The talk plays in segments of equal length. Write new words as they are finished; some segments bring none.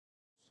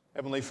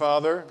Heavenly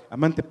Father,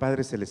 Amante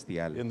Padre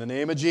Celestial, in the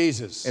name of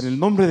Jesus, en el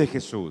nombre de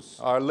Jesús,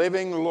 our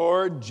living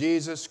Lord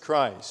Jesus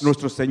Christ,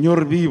 nuestro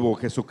Señor vivo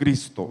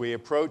Jesucristo, we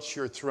approach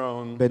your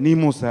throne.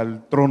 venimos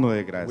al trono de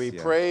We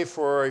gracia, pray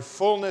for a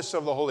fullness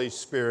of the Holy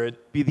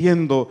Spirit,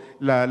 pidiendo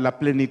la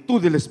plenitud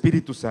del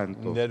Espíritu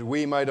Santo, that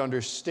we might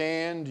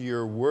understand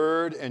your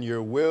word and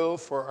your will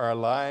for our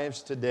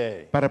lives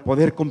today. para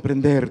poder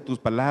comprender tus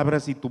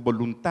palabras y tu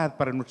voluntad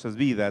para nuestras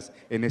vidas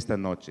en esta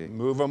noche.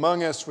 Move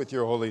among us with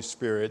your Holy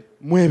Spirit.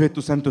 Mueve tu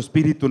Santo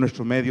Espíritu en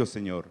nuestro medio,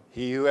 Señor,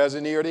 He who has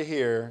an ear to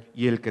hear,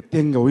 y el que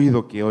tenga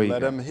oído que let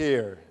oiga, him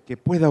hear. que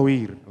pueda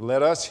oír,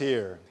 Let us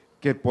hear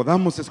que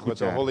podamos what the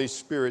escuchar Holy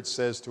Spirit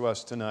says to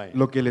us tonight.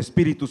 lo que el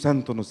Espíritu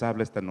Santo nos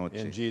habla esta In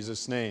noche.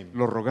 Jesus' name,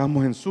 Lo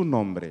rogamos en su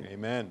nombre.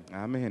 amen.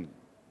 Amén.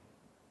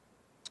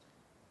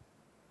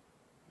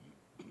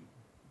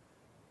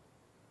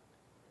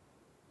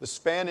 The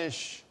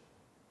Spanish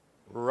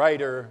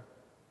writer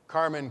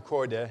Carmen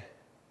Corday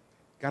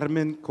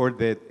Carmen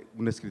Cordet,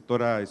 una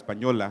escritora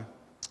española,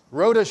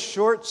 wrote a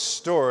short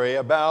story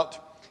about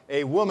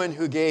a woman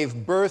who gave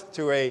birth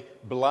to a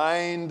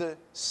blind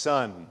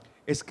son.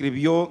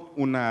 escribió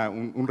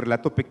un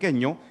relato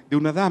pequeño de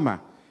una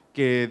dama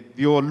que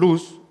dio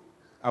luz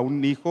a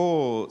un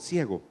hijo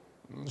ciego.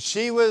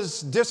 She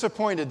was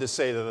disappointed, to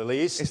say the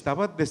least.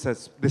 Estaba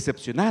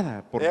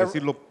decepcionada, por Every-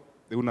 decirlo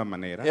de una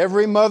manera.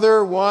 Every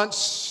mother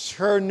wants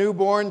her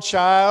newborn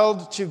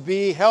child to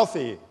be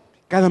healthy,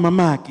 Cada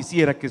mamá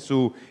quisiera que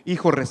su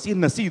hijo recién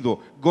nacido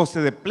goce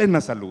de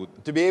plena salud,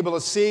 to be able to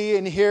see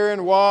and hear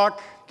and walk,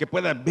 que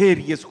pueda ver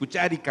y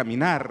escuchar y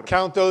caminar,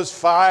 count those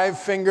 5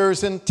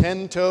 fingers and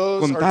 10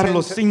 toes. or contar 10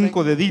 los to-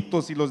 5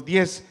 deditos y los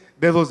 10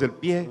 dedos del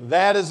pie.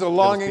 That is the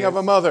longing of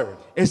a mother.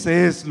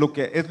 Ese es lo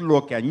que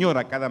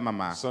añora cada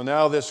mamá. So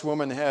now this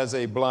woman has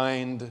a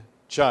blind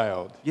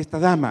child, Y esta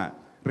dama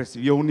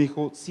recibió un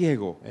hijo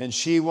ciego. and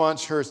she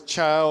wants her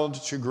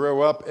child to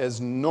grow up as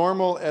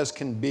normal as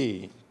can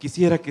be.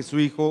 Quisiera que su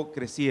hijo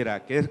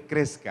creciera, que él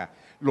crezca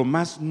lo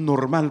más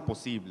normal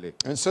posible.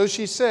 And so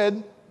she said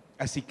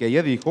Así que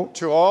ella dijo,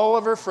 to all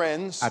of her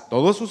friends, a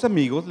todos sus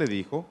amigos le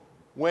dijo,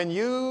 when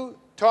you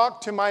talk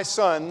to my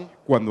son,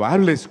 cuando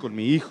hables con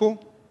mi hijo,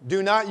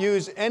 do not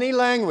use any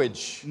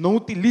language no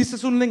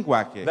utilices un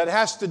lenguaje that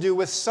has to do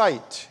with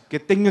sight. que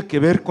tenga que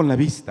ver con la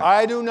vista.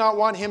 I do not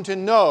want him to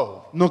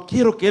know No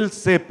quiero que él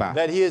sepa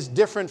that he is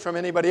different from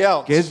anybody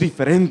else. que es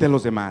diferente a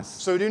los demás.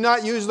 So do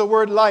not use the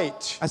word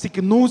light. Así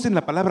que no usen la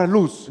palabra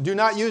luz, Do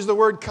not use the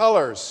word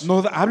colors.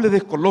 no hable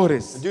de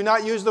colores, Do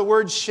not use the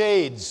word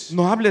shades.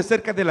 no hable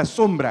acerca de las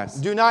sombras.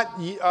 Do not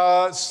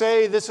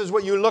say this is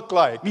what you look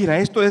like. Mira,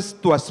 esto es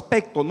tu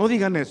aspecto, no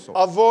digan eso.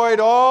 Avoid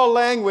all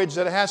language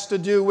that has to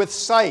do with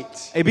sight.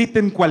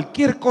 Eviten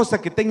cualquier cosa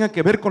que tenga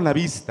que ver con la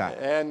vista.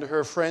 And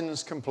her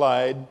friends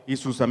complied, Y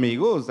sus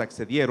amigos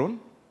accedieron.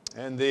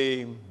 and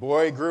the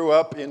boy grew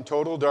up in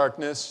total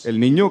darkness, El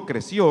niño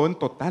creció en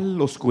total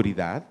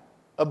oscuridad,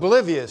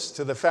 oblivious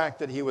to the fact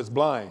that he was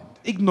blind,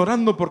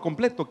 ignorando por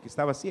completo que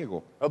estaba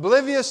ciego.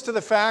 oblivious to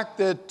the fact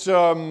that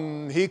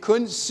he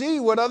couldn't see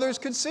what others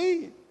could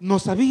see. No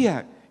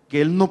sabía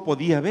que él no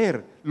podía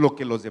ver lo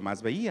que los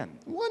demás veían.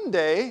 One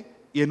day,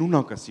 Y en una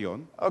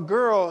ocasión, a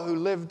girl who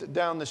lived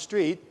down the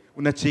street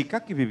una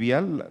chica que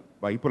vivía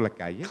ahí por la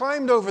calle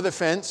climbed over the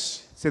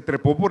fence se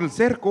trepó por el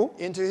cerco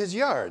into his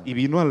yard. y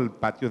vino al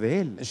patio de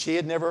él. And she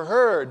had never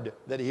heard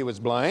that he was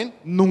blind.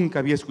 Nunca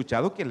había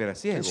escuchado que él era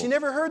ciego. And she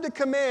never heard the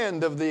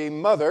command of the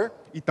mother.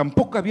 Y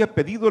tampoco había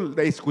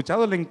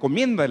escuchado la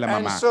encomienda de la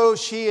And mamá. so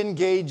she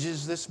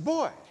engages this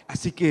boy.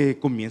 Así que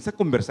comienza a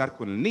conversar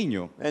con el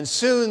niño. And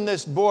soon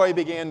this boy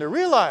began to Y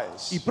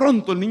realize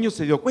pronto el niño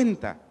se dio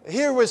cuenta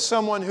here was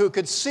someone who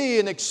could see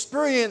and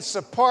experience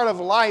a part of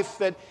life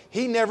that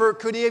he never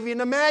could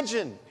even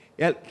imagine.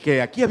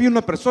 que aquí había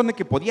una persona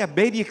que podía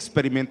ver y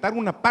experimentar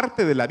una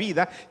parte de la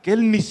vida que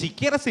él ni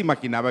siquiera se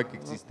imaginaba que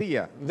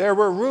existía. There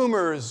were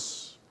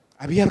rumors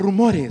Había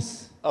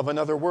rumores of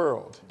another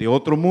world, de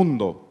otro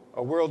mundo,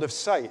 a world of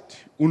sight,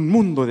 un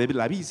mundo de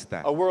la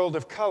vista, a world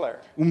of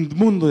color, un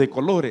mundo de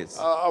colores,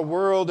 a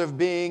world of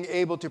being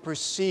able to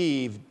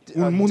perceive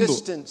Un mundo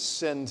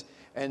distance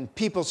and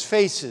people's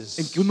faces.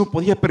 en que uno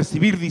podía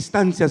percibir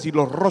distancias y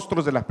los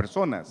rostros de las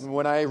personas.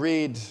 When I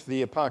read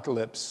the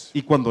Apocalypse,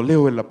 Y cuando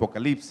leo el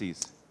Apocalipsis,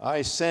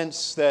 I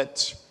sense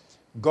that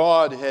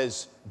God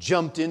has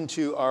jumped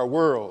into our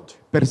world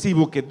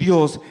percibo que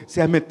Dios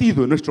se ha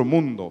metido en nuestro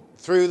mundo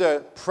through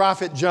the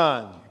prophet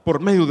John. por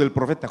medio del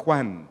profeta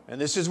Juan. And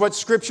this is what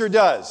Scripture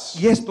does.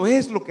 Y esto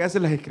es lo que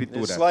hacen las It's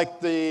escrituras. like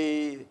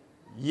the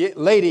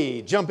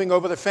lady jumping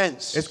over the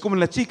fence, Es como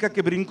la chica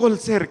que brincó el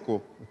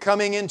cerco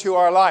coming into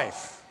our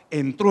life.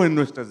 entró en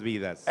nuestras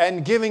vidas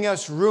and giving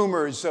us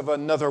rumors of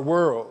another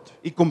world,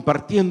 y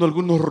compartiendo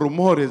algunos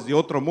rumores de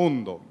otro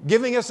mundo,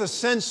 giving us a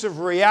sense of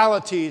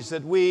realities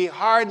that we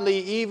hardly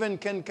even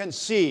can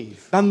conceive.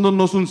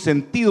 dándonos un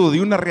sentido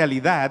de una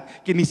realidad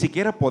que ni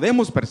siquiera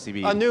podemos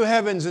percibir. A new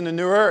heavens and a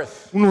new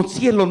earth. Un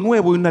cielo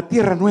nuevo y una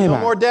tierra No nueva.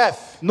 more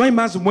death. No hay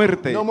más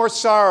muerte, No more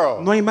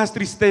sorrow. no hay más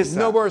tristeza,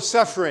 No more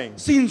suffering.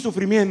 sin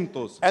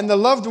sufrimientos. And the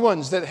loved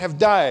ones that have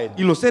died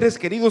Y los seres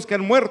queridos que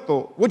han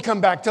muerto would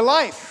come back to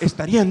life.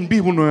 estarían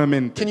vivos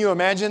nuevamente. Can you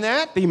imagine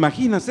that? ¿Te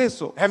imaginas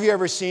eso? Have you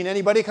ever seen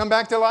anybody come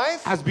back to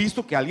life? ¿Has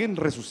visto que alguien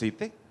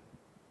resucite?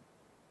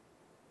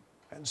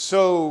 And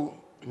so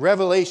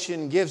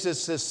Revelation gives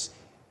us this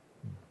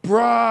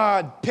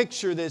broad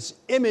picture, this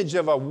image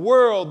of a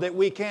world that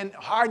we can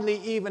hardly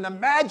even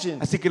imagine.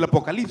 Así que el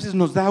Apocalipsis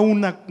nos da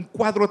un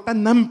cuadro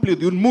tan amplio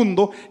de un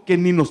mundo que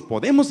ni nos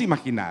podemos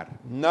imaginar.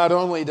 Not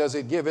only does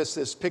it give us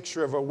this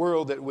picture of a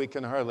world that we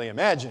can hardly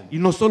imagine, Y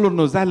no solo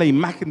nos da la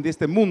imagen de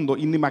este mundo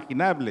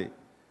inimaginable,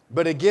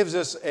 but it gives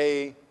us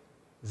a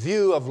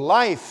view of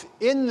life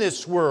in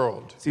this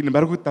world sin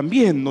embargo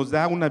también nos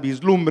da una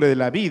vislumbre de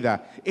la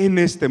vida en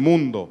este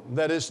mundo,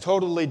 that is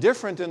totally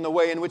different in the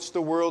way in which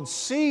the world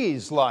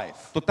sees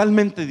life.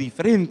 totalmente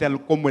diferente a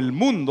como el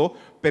mundo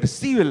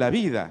percibe la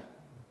vida.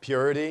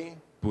 Purity,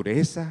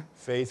 Pureza,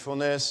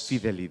 faithfulness,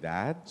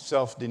 fidelidad,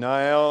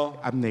 self-denial.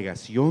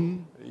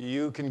 abnegación,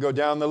 You can go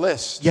down the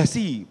list y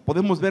así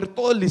podemos ver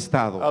todo el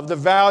listado of the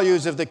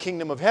values of the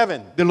kingdom of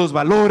heaven de los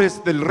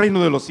valores del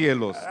reino de los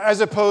cielos,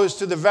 as opposed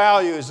to the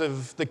values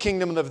of the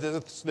kingdom of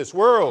this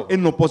world.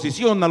 en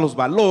oposición a los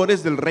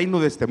valores del reino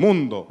de este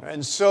mundo.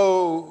 And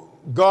so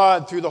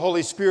God, through the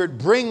Holy Spirit,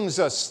 brings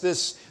us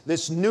this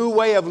new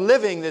way of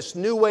living, this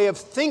new way of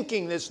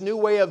thinking, this new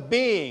way of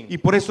being. Y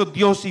por eso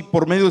Dios, y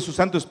por medio de su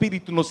Santo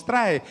Espíritu, nos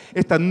trae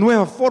esta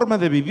nueva forma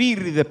de vivir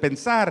y de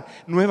pensar,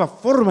 nueva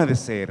forma de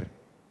ser.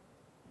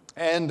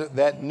 And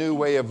that new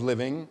way of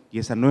living, Y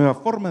esa nueva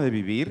forma de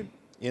vivir,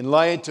 in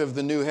light of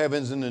the new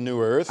heavens and the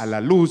new earth, a la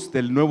luz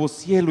del nuevo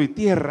cielo y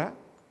tierra,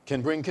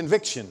 can bring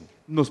conviction.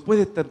 nos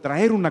puede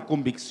traer una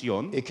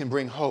convicción It can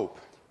bring hope.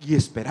 y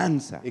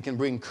esperanza. It can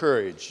bring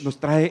courage. Nos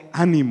trae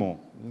ánimo,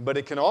 But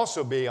it can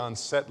also be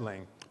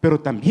unsettling, pero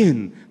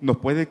también nos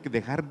puede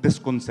dejar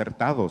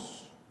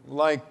desconcertados,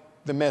 like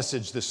the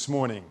message this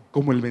morning,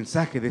 como el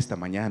mensaje de esta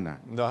mañana.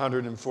 the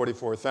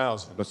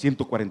 144,000. Los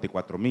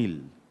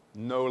 144,000.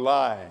 No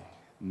lie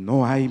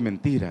No hay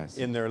mentiras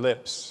in their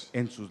lips.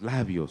 en sus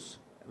labios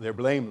They're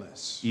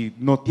blameless. y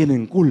no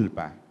tienen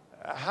culpa.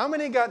 How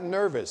many got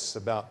nervous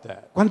about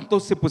that?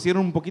 ¿Cuántos se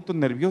pusieron un poquito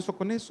nerviosos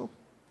con eso?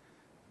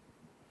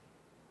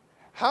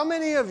 How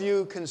many of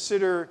you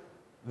consider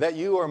that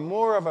you are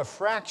more of a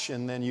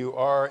fraction than you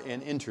are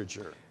an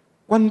integer?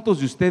 ¿Cuántos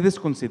de ustedes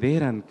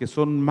consideran que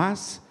son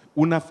más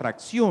una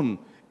fracción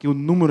que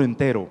un número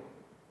entero?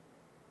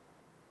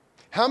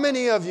 How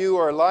many of you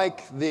are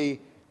like the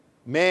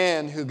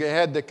man who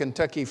had the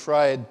Kentucky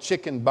Fried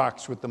Chicken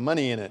box with the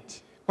money in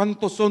it?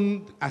 ¿Cuántos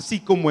son así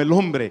como el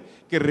hombre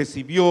que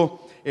recibió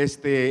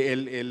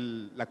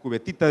la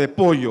cubetita de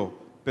pollo,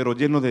 pero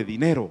lleno de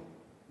dinero?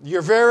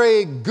 You're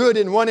very good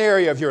in one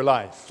area of your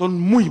life, Son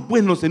muy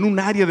buenos en un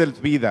área de la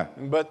vida,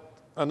 but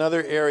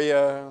another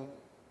area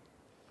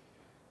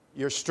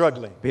you're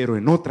struggling. pero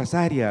en otras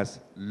áreas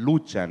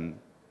luchan.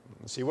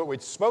 See, what we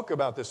spoke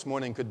about this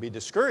morning could be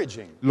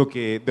discouraging,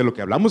 De lo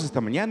que hablamos esta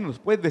mañana nos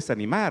puede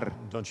desanimar,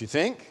 don't you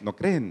think? ¿no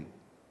creen?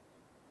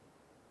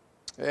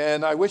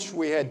 And I wish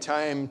we had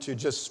time to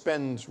just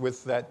spend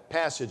with that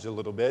passage a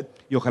little bit.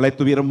 Y ojalá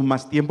tuviéramos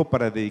más tiempo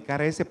para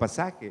dedicar a ese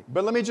pasaje.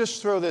 But let me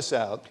just throw this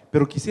out.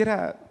 Pero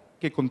quisiera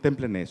que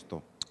contemplen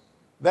esto.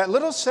 That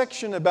little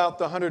section about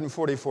the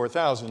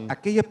 144,000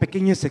 Aquella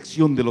pequeña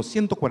sección de los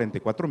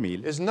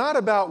 144,000 is not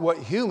about what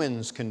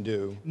humans can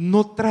do,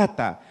 no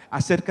trata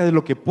acerca de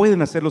lo que pueden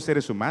hacer los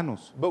seres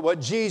humanos, but what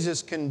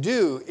Jesus can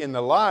do in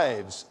the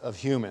lives of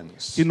humans.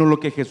 sino lo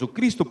que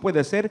Jesucristo puede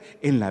hacer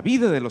en la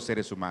vida de los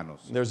seres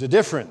humanos. There's a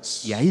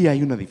difference. Y ahí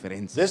hay una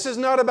diferencia. This is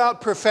not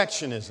about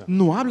perfectionism.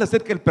 No habla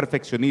acerca del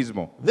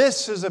perfeccionismo.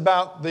 This is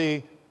about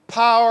the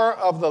power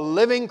of the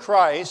living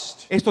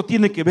Christ Esto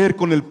tiene que ver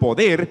con el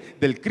poder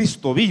del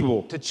Cristo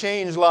vivo to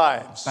change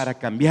lives. para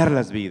cambiar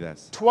las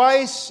vidas.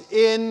 Twice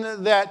in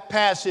that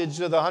passage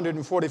of the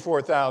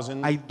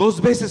 144,000, Hay dos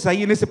veces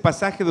ahí en ese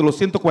pasaje de los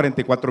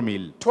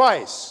 144,000.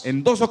 twice,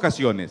 En dos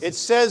ocasiones. it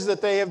says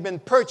that they have been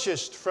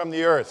purchased from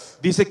the earth.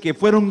 Dice que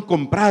fueron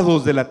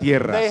comprados de la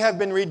tierra. They have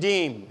been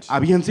redeemed.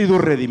 Habían sido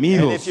And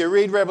redimidos. if you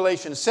read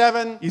Revelation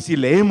 7, Y si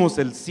leemos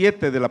el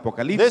 7 del this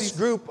Apocalipsis,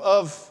 group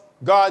of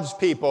God's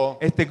people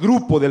este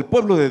grupo del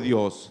pueblo de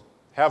Dios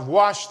have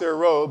washed their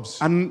robes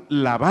han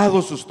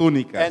lavado sus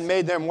túnicas and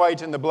made them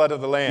white in the blood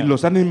of the y Lamb.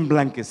 los han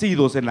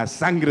emblanquecidos en la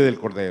sangre del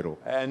Cordero.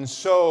 And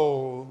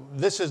so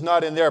this is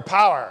not in their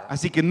power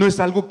Así que no es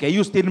algo que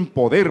ellos tienen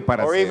poder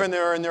para or even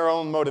hacer, in their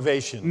own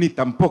motivation. ni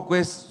tampoco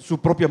es su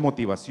propia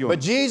motivación.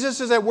 But Jesus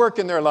is at work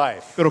in their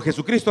life. Pero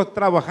Jesucristo ha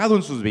trabajado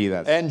en sus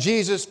vidas And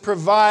Jesus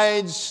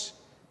provides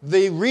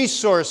the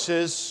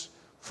resources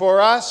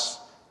for us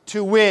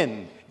to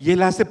win. Y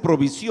Él hace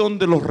provisión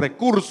de los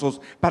recursos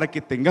para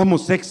que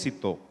tengamos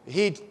éxito.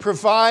 He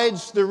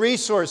provides the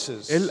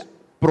resources Él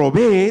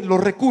provee los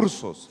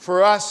recursos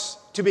for us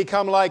to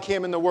become like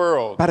Him in the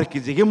world. para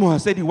que lleguemos a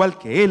ser igual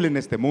que Él en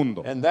este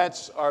mundo. And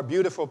that's our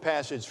beautiful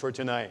passage for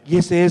tonight. Y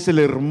ese es el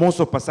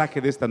hermoso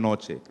pasaje de esta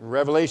noche.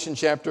 Revelation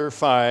chapter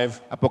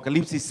 5,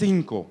 Apocalipsis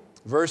 5,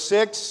 verse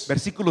 6,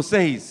 versículo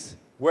 6,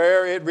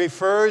 where it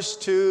refers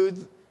to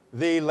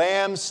the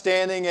lamb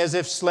standing as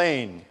if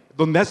slain.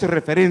 donde hace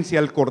referencia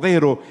al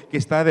cordero que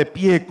está de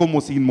pie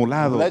como si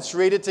inmolado. Let's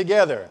read it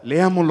together.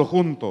 Leámoslo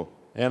junto.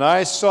 And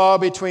I saw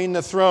between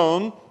the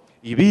throne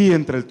Y vi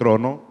entre el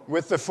trono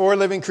with the four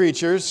living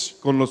creatures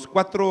con los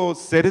 4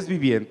 seres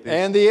vivientes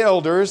and the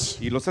elders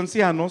y los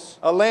ancianos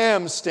a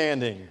lamb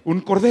standing un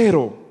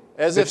cordero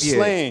as de if pie,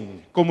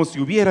 slain. como si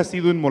hubiera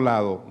sido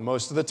inmolado.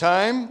 Most of the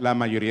time, La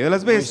mayoría de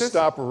las we veces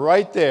stop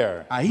right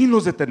there. ahí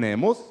nos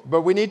detenemos,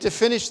 But we need to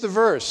finish the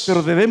verse.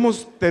 pero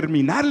debemos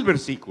terminar el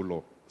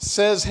versículo.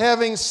 Says,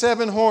 having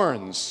 7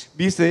 horns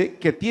Dice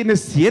que tiene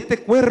 7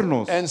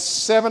 cuernos and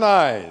 7 y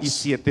eyes,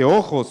 7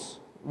 ojos,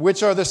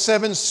 which are the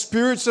 7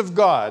 spirits of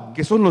God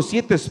que son los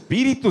 7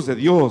 espíritus de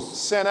Dios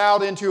sent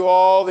out into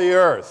all the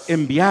earth.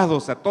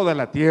 enviados a toda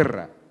la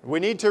tierra. We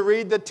need to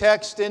read the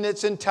text in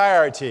its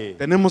entirety.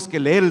 Tenemos que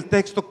leer el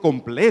texto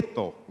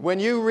completo. When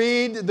you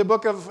read the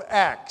book of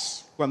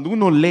Acts, Cuando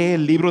uno lee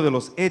el libro de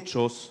los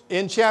Hechos,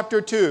 in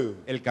chapter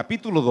 2, el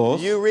capítulo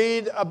 2, you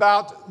read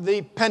about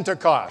the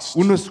Pentecost.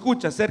 uno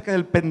escucha acerca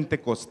del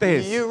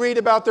Pentecostés. You read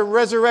about the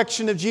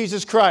resurrection of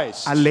Jesus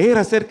Christ. Al leer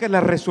acerca de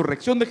la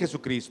resurrección de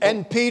Jesucristo,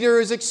 And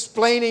Peter is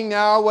explaining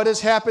now what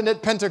has happened at y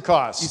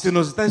Pentecost. se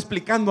nos está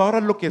explicando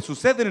ahora lo que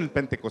sucede en el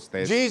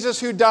Pentecostés.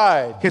 Jesus, who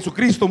died,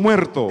 Jesucristo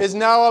muerto, is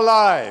now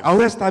alive.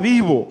 ahora está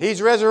vivo,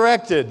 He's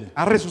resurrected.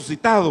 ha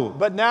resucitado,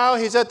 But now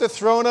he's at the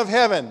throne of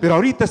heaven. pero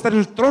ahorita está en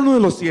el trono de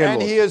los And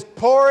cielos he is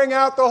pouring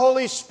out the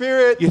Holy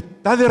Spirit. y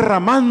está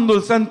derramando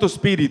el Santo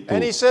Espíritu.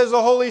 And he says the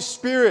Holy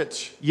Spirit,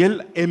 Y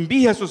Él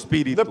envía su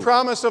Espíritu. the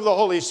promise of the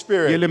Holy Y Él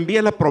Spirit,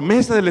 envía la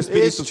promesa del is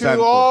Espíritu to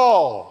Santo.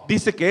 all,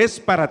 Dice que es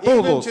para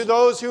even todos, to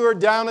those who are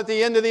down at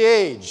the end of the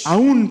age.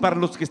 aún para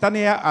los que están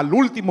ya al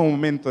último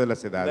momento de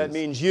las That edades.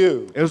 means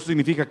you. Eso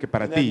significa que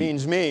para And that ti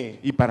means me.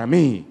 y para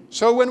mí.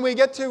 So when we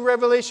get to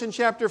Revelation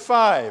chapter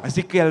 5,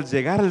 Así que al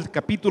llegar al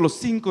capítulo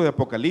 5 de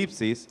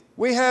Apocalipsis,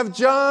 we have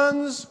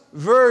John's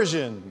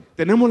version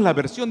tenemos la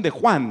versión de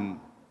Juan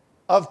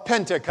of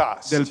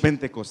Pentecost. del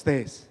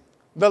Pentecostés.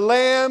 The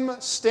lamb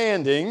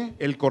standing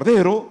El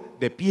cordero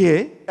de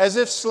pie as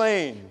if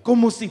slain.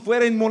 como si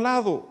fuera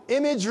inmolado.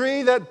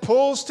 Imagery that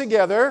pulls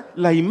together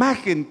La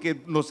imagen que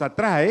nos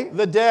atrae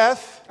the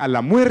death a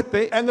la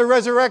muerte and the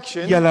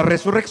resurrection y a la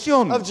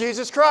resurrección of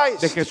Jesus de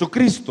Christ.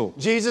 Jesucristo.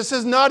 Jesus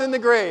is not in the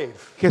grave.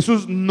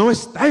 Jesús no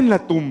está en la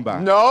tumba.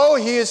 No,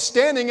 he is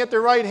standing at the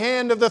right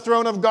hand of the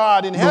throne of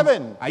God in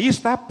heaven. Ahí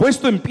está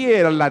puesto en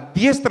pie a la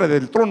diestra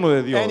del trono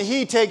de Dios. And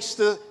he takes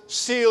the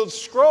sealed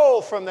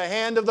scroll from the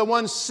hand of the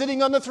one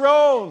sitting on the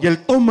throne. Y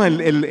él toma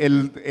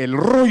el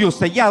rollo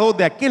sellado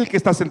de aquel que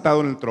está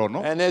sentado en el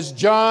trono. And as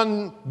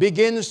John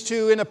begins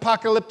to, in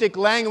apocalyptic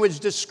language,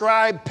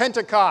 describe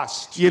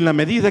Pentecost, Y en la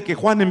medida que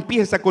Juan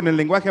empieza con el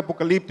lenguaje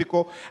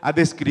apocalíptico a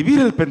describir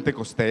el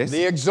Pentecostés,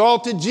 the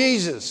exalted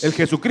Jesus el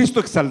Jesucristo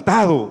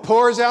exaltado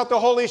pours out the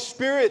Holy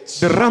Spirit.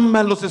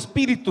 derrama los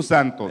Espíritus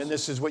Santos. And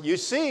this is what you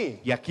see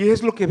Y aquí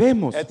es lo que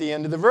vemos at the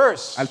end of the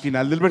verse. al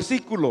final del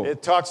versículo.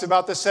 It talks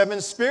about the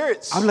 7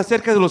 spirits Habla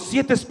acerca de los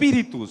 7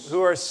 espíritus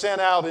who are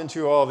sent out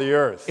into all the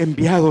earth.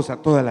 enviados a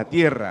toda la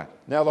tierra.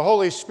 Now, the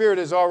Holy Spirit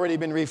has already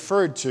been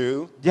referred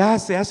to, Ya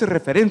se hace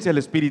referencia al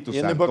Espíritu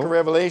In the book Santo of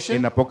Revelation.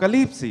 en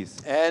Apocalipsis.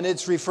 and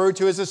it's referred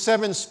to as the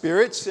 7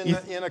 spirits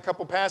in a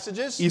couple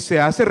passages. Y se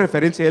hace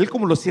referencia a él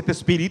como los 7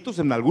 espíritus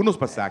en algunos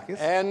pasajes.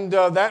 And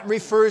that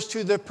refers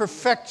to the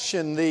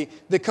perfection,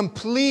 the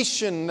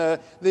completion,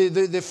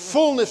 the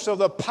fullness of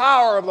the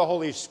power of the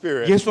Holy Y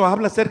Spirit. eso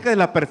habla acerca de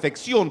la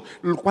perfección,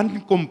 lo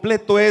cuán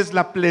completo es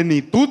la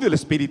plenitud del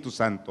Espíritu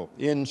Santo.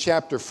 In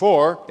chapter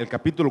 4, El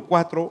capítulo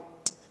 4,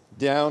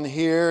 down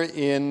here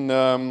in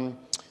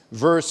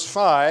verse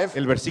 5,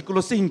 el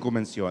versículo 5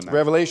 menciona.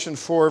 Revelation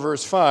 4,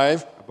 verse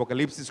 5,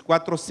 Apocalipsis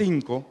 4,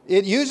 5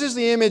 it uses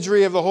the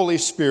imagery of the Holy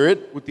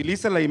Spirit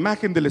utiliza la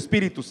imagen del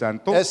Espíritu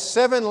Santo as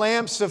 7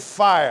 lamps of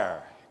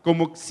fire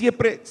como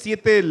siempre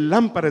 7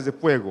 lámparas de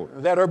fuego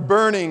that are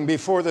burning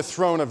before the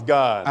throne of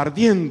God.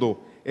 ardiendo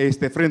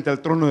frente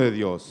al trono de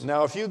Dios.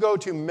 Now, if you go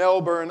to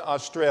Melbourne,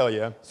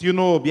 Australia, Si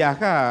uno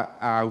viaja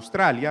a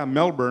Australia,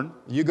 Melbourne,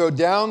 you go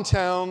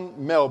downtown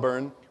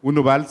Melbourne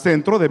uno va al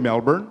centro de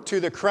Melbourne, to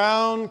the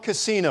Crown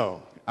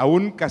Casino, a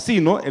un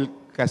casino, el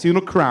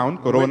Casino Crown,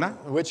 Corona,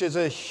 which is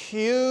a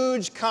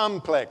huge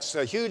complex,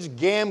 a huge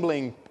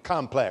gambling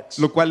complex.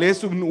 lo cual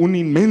es un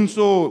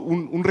inmenso,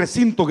 un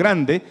recinto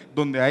grande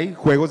donde hay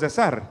juegos de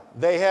azar.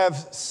 They have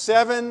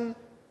 7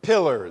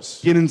 pillars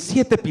Tienen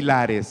 7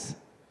 pilares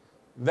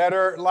that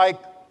are like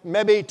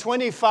maybe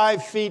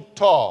 25 feet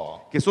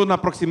tall. que son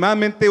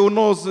aproximadamente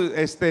unos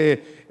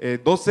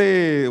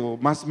 12 o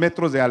más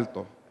metros de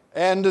alto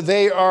And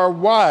they are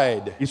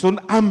wide. y son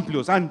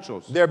amplios,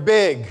 anchos, They're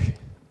big.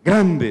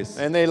 grandes.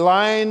 And they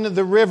line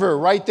the river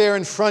right there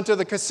in front of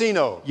the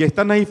casino. Y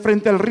están ahí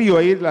frente al río,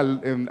 ahí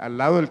al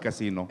lado del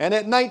casino. And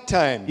at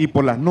nighttime, Y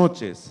por las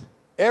noches,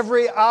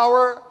 every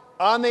hour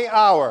on the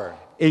hour,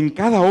 en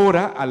cada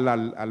hora,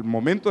 al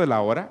momento de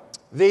la hora,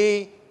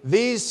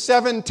 these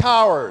 7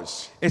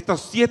 towers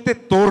estas 7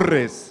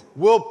 torres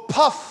will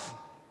puff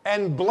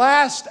and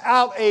blast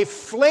out a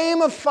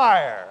flame of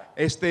fire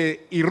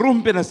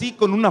irrumpen así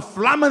con una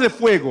flama de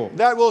fuego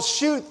that will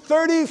shoot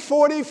 30,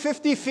 40,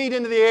 50 feet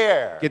into the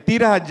air. que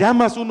tira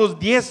llamas unos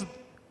 10,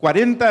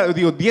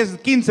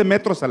 15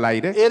 metros al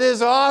aire. It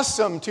is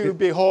awesome to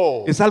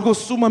behold. Es algo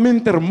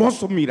sumamente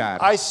hermoso mirar.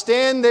 I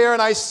stand there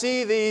and I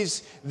see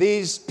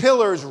these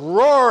pillars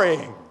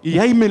roaring. Y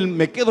ahí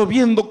me quedo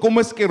viendo cómo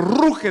es que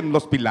rugen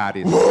los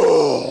pilares.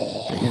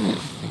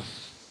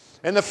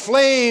 And the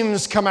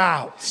flames come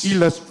out. Y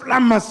las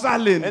flamas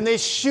salen. And they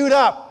shoot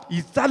up.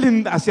 Y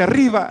salen hacia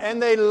arriba.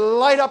 And they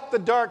light up the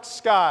dark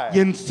sky. Y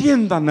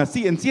encienden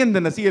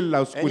así en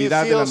la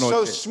oscuridad de la And you feel so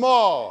noche.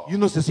 small. Y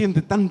uno se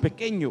siente tan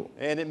pequeño.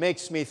 And it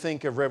makes me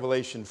think of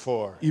Revelation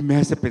 4. Y me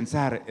hace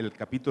pensar el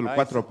capítulo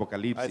 4 de I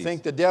Apocalipsis.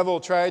 think the devil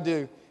tried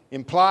to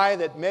imply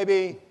that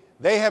maybe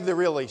they have the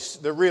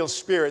real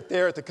spirit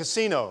there at the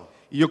casino.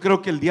 Y yo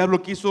creo que el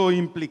diablo quiso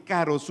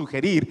implicar o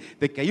sugerir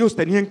de que ellos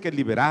tenían que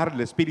liberar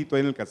el espíritu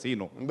en el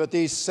casino. But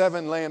these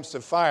 7 lamps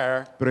of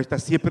fire Pero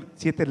estas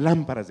 7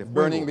 lámparas de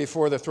burning fuego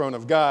before the throne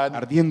of God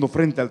ardiendo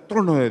frente al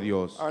trono de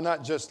Dios are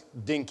not just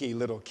dinky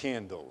little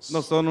candles.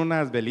 no son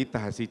unas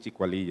velitas así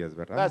chicualillas,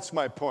 ¿verdad? That's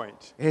my point.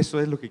 Eso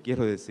es lo que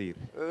quiero decir.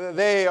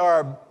 They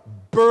are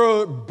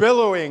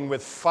billowing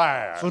with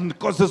fire. Son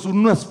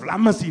unas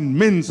flamas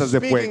inmensas de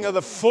Speaking fuego. of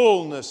the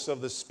fullness of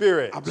the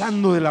Spirit.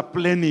 Hablando de la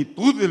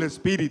plenitud del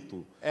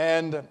espíritu.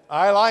 And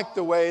I like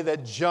the way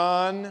that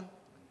John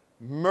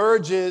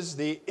merges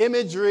the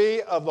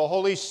imagery of the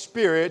Holy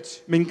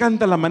Spirit Me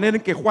encanta la manera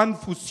en que Juan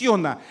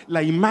fusiona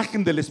la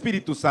imagen del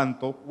Espíritu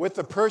Santo with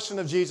the person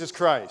of Jesus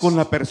Christ. con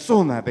la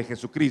persona de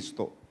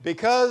Jesucristo.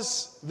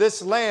 Because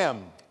this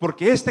lamb,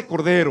 Porque este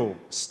cordero,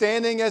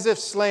 standing as if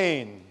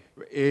slain,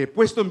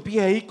 puesto en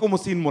pie ahí como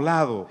si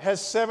inmolado, has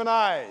 7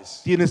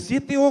 eyes tiene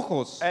 7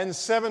 ojos and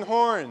 7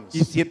 horns,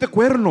 y 7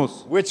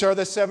 cuernos, which are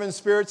the 7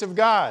 spirits of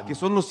God, que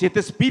son los 7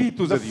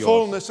 espíritus the de Dios,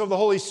 fullness of the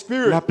Holy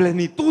Spirit. la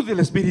plenitud del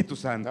Espíritu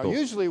Now, Santo.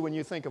 usually when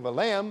you think of a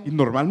lamb, Y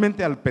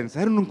normalmente al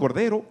pensar en un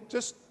cordero,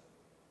 just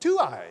 2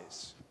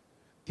 eyes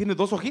tiene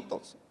 2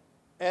 ojitos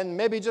and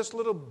maybe just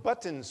little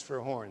buttons for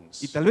y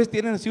horns. tal vez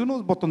tienen así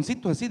unos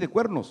botoncitos así de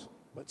cuernos,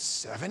 But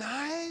 7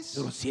 eyes?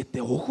 pero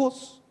 7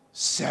 ojos,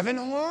 7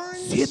 horns?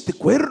 7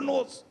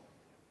 cuernos.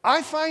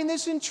 I find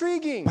this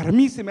intriguing. Para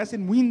mí se me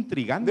hacen muy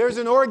intrigantes. There's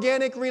an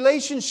organic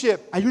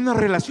relationship Hay una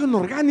relación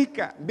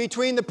orgánica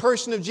between the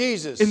person of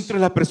Jesus, entre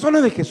la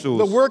persona de Jesús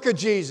the work of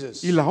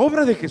Jesus, y la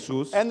obra de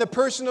Jesús and the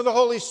person of the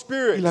Holy y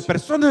Spirit, la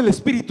persona del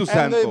Espíritu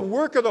and the Santo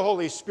work of the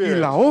Holy y Spirit.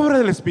 la obra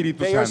del Espíritu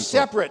They are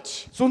Santo. separate,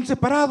 Son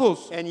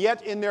separados, and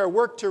yet in their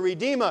work to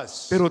redeem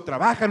us, pero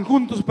trabajan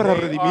juntos para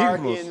they are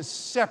redimirnos.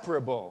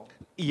 inseparable.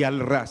 Y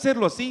al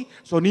hacerlo así,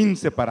 son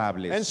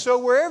inseparables. And so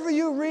wherever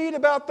you read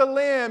about the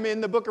Lamb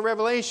in the book of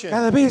Revelation,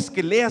 Cada vez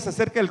que leas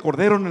acerca del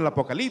Cordero en el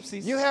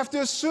Apocalipsis, you have to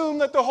assume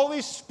that the Holy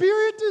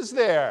Spirit is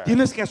there.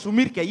 tienes que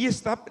asumir que ahí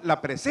está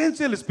la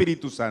presencia del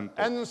Espíritu Santo.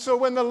 And so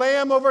when the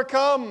Lamb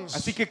overcomes,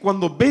 Así que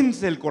cuando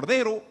vence el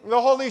Cordero, the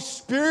Holy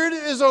Spirit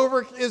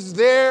is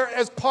there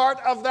as part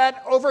of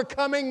that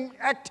overcoming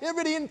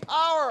activity and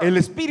power. el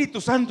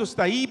Espíritu Santo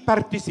está ahí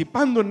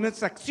participando en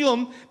esa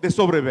acción de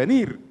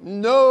sobrevenir.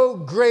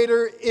 No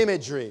greater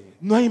imagery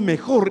No hay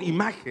mejor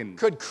imagen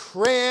could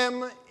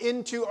cram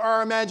into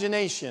our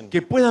imagination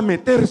que pueda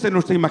meterse en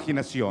nuestra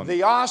imaginación.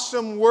 the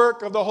awesome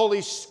work of the Holy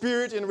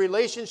Spirit in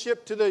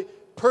relationship to the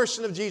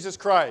person of Jesus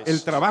El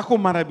Christ. trabajo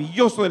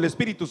maravilloso del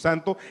Espíritu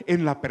Santo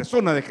en la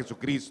persona de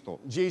Jesucristo.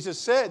 Jesus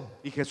said,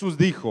 Y Jesús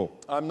dijo,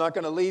 I'm not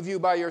going to leave you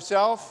by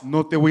yourself.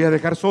 no te voy a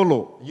dejar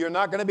solo, You're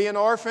not going to be an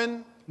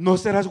orphan. no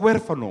serás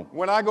huérfano.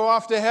 When I go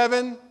off to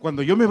heaven,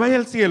 Cuando yo me vaya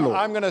al cielo,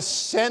 I'm going to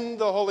send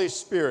the Holy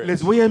Spirit.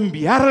 les voy a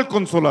enviar al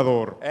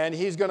Consolador And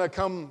He's going to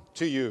come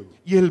to you.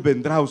 y Él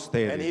vendrá a And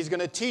ustedes, He's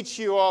going to teach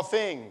you all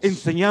things.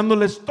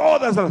 enseñándoles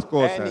todas las And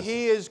cosas.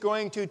 He is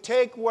going to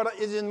take what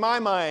is in my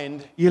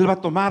mind Y Él va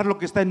a tomar lo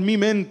que está en mi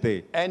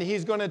mente, and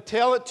He's going to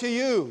tell it to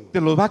you.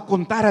 te lo va a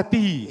contar a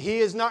ti. He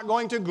is not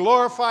going to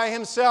glorify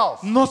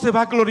Himself, No se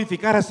va a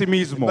glorificar a sí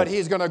mismo, but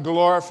He's going to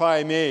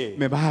glorify me.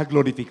 me va a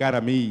glorificar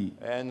a mí.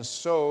 And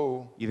so,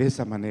 Y de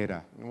esa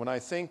manera, when I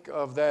think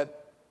of that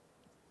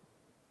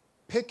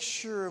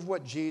picture of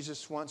what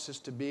Jesus wants us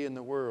to be in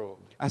the world,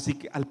 así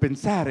que al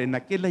pensar en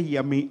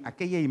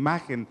aquella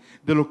imagen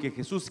de lo que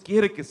Jesús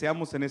quiere que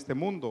seamos en este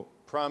mundo,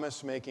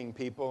 promise-making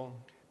people,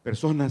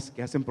 personas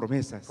que hacen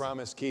promesas,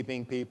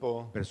 promise-keeping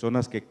people,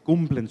 personas que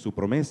cumplen su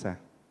promesa,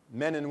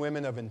 men and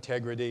women of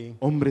integrity,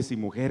 hombres y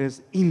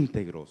mujeres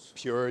íntegros,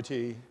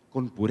 purity,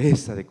 con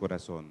pureza de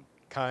corazón,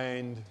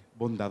 kind,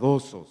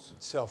 bondadosos,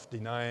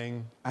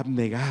 self-denying,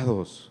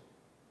 abnegados,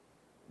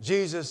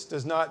 Jesus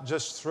does not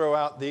just throw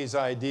out these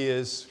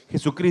ideas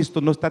Jesucristo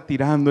no está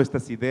tirando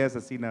estas ideas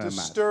así nada to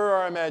más stir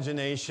our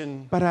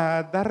imagination,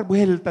 para dar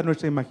vuelta a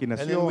nuestra and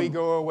then we imaginación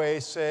go away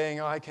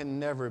saying, "Oh, I can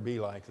never be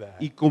like that."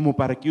 y como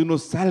para que uno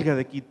salga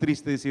de aquí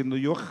triste diciendo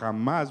yo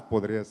jamás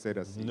podría ser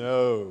así.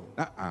 No.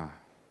 Ah.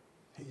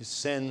 He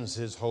sends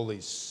his Holy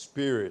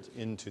Spirit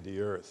into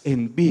the earth.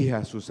 Envía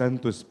a su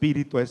Santo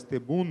Espíritu a este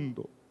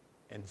mundo.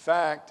 In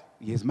fact,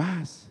 Y es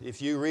más, if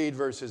you read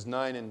verses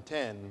 9 and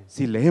 10,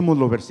 si leemos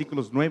los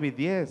versículos 9 y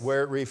 10,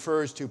 where it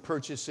refers to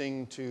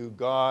purchasing to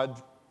God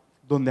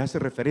donde hace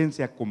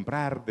referencia a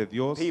comprar de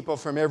Dios people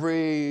from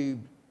every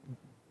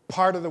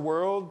part of the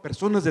world,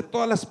 personas de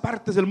todas las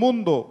partes del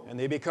mundo and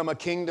they become a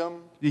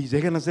kingdom y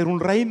llegan a ser un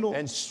reino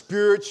and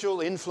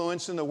spiritual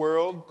influence in the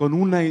world, con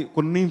una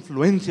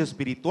influencia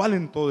espiritual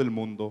en todo el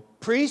mundo,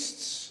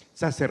 priests,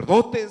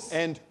 sacerdotes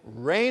and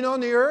reign on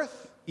the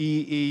earth,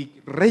 y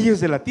reyes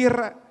de la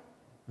tierra.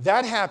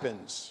 that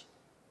happens.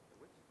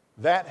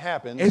 That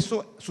happens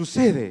Eso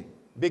sucede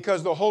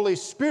because the Holy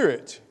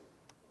Spirit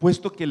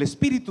puesto que el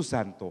Espíritu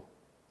Santo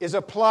is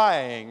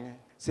applying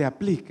se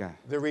aplica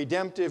the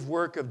redemptive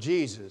work of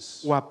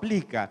Jesus o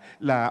aplica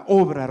la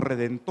obra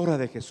redentora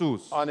de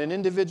Jesús on an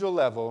individual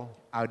level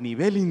a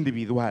nivel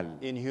individual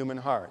in human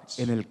hearts.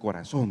 en el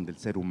corazón del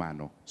ser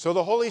humano. So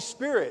the Holy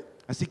Spirit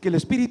Así que el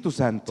Espíritu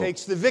Santo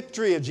takes the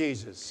victory of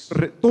Jesus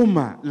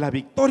retoma la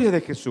victoria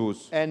de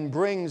Jesús and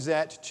brings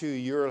that to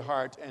your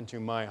heart and to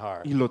my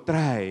heart. y lo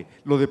trae,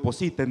 lo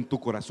deposita en tu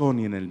corazón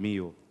y en el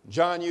mío.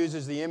 John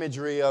uses the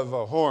imagery of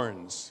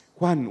horns.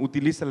 Juan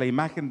utiliza la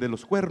imagen de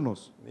los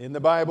cuernos. In the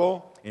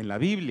Bible, En la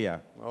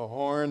Biblia, a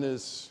horn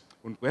is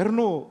un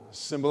cuerno a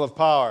symbol of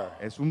power.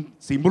 es un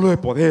símbolo de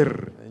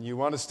poder And you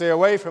want to stay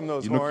away from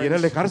those y no quiere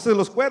horns alejarse de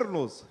los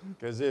cuernos,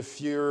 because if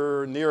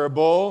you're near a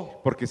bull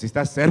porque si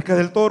está cerca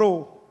del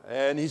toro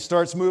and he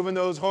starts moving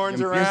those y horns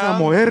empieza a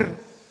around, mover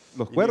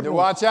los you need to cuernos,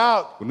 watch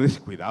out. uno dice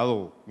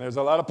cuidado, There's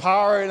a lot of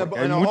power in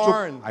porque a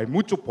horn. hay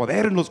mucho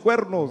poder en los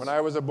cuernos. When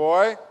I was a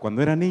boy,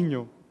 Cuando era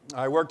niño,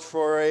 I worked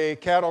for a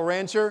cattle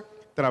rancher,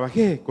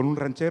 trabajé con un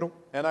ranchero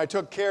and I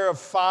took care of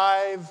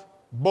 5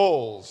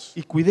 bulls.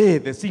 y cuidé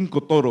de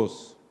 5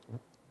 toros.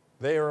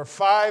 There were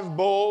 5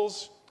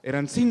 bulls,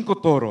 Eran 5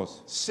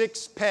 toros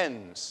 6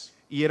 pens.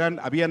 y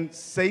habían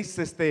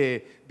 6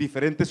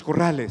 diferentes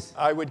corrales.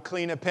 I would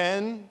clean a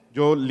pen,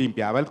 Yo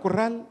limpiaba el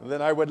corral,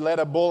 then I would let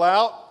a bull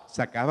out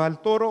sacaba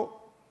al toro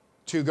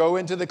to go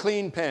into the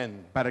clean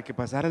pen. para que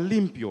pasara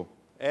limpio.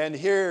 And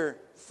here,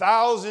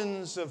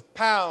 thousands of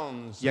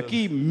pounds Y of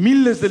aquí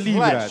miles de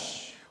libras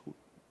flesh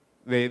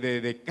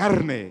de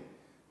carne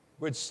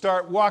would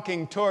start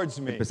walking towards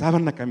me.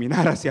 empezaban a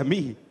caminar hacia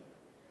mí.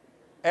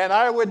 And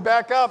I would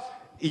back up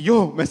Y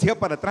yo me hacía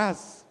para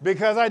atrás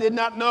because I did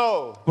not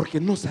know porque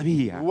no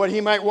sabía what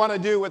he might want to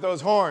do with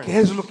those horns. qué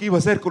es lo que iba a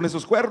hacer con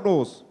esos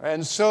cuernos.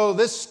 And so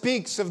this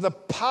speaks of the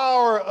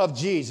power of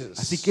Jesus,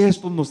 Así que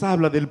esto nos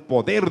habla del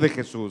poder de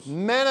Jesús,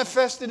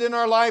 manifested in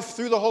our life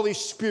through the Holy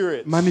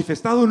Spirit,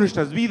 manifestado en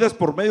nuestras vidas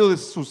por medio de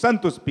su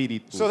Santo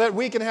Espíritu, so that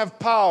we can have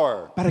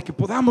power. para que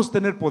podamos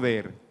tener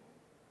poder.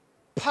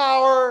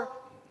 Power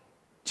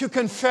to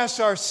confess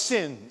our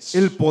sins.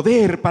 El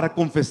poder para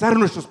confesar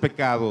nuestros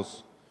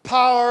pecados.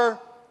 Power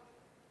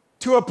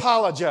to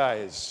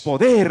apologize.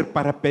 Poder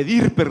para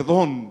pedir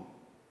perdón.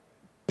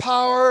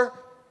 Power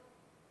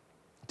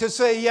to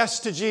say yes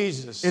to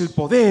Jesus. El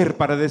poder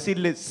para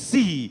decirle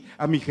sí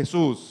a mi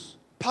Jesús.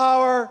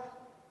 Power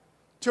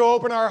to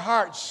open our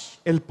hearts.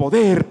 El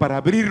poder para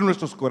abrir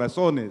nuestros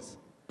corazones.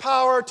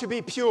 Power to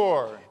be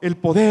pure. El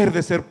poder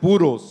de ser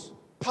puros.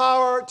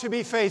 Power to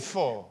be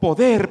faithful.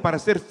 Poder para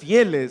ser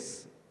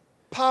fieles.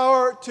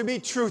 Power to be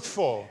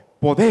truthful.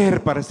 Poder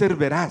para ser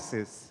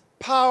veraces.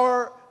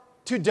 Power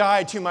to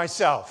die to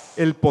myself.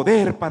 El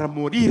poder para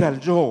morir al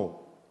yo.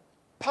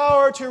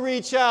 Power to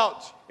reach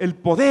out El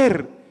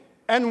poder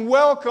and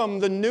welcome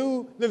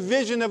the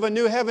vision of a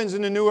new heavens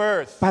and a new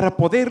earth. para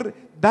poder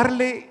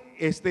darle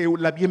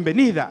la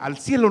bienvenida al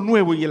cielo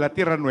nuevo y a la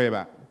tierra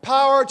nueva.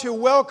 Power to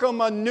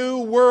welcome a new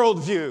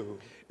worldview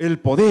El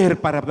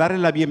poder para darle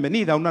la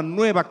bienvenida a una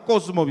nueva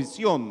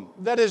cosmovisión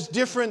that is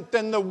different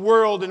than the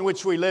world in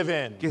which we live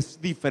in. que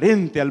es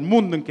diferente al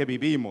mundo en que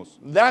vivimos.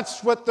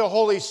 That's what the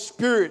Holy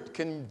Spirit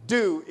can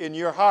do in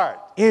your heart.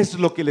 Es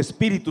lo que el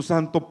Espíritu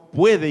Santo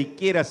puede y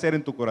quiere hacer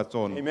en tu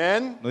corazón.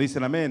 Amen? ¿No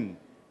dicen amén?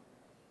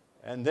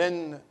 And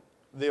then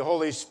the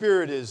Holy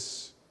Spirit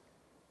is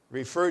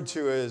referred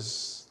to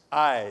as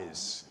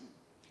eyes.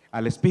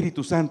 Al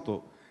Espíritu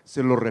Santo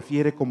se lo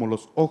refiere como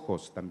los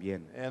ojos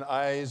también. And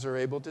eyes are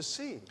able to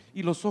see.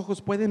 Y los ojos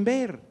pueden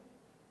ver.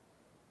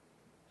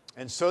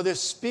 And so this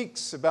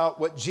speaks about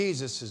what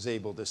Jesus is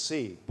able to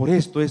see. Por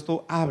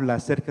esto habla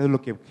acerca de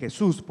lo que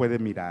Jesús puede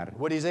mirar.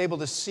 What he's able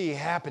to see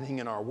happening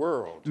in our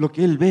world. Lo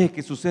que Él ve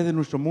que sucede en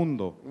nuestro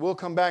mundo. We'll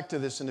come back to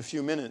this in a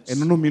few minutes.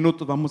 En unos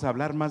minutos vamos a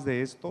hablar más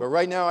de esto. But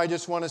right now I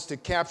just want us to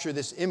capture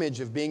this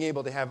image of being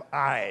able to have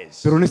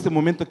eyes. Pero en este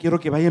momento quiero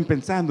que vayan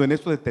pensando en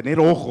esto de tener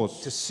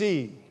ojos To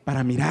see.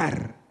 para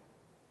mirar.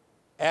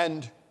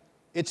 And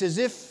it's as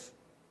if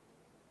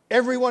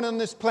Everyone on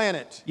this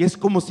planet Y es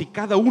como si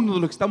cada uno de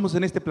los que estamos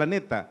en este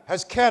planeta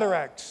has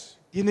cataracts,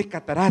 tiene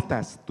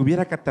cataratas,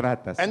 tuviera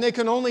cataratas. and they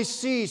can only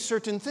see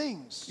certain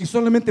things Y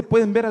solamente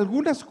pueden ver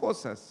algunas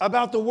cosas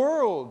about the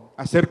world,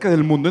 acerca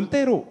del mundo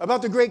entero,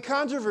 about the great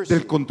controversy,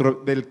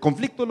 del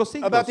conflicto de los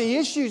siglos, about the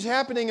issues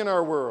happening in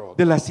our world,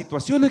 de las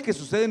situaciones que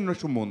suceden en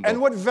nuestro mundo and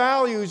what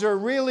values are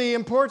really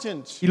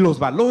important, y los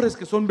valores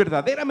que son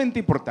verdaderamente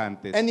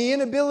importantes and the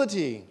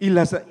inability y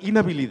la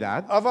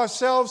inhabilidad of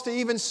ourselves to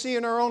even see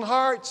in our own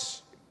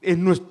hearts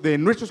de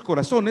nuestros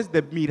corazones,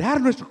 de mirar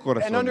nuestros and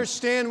corazones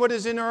understand what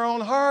is in our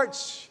own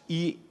hearts.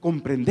 y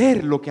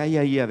comprender lo que hay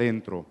ahí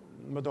adentro.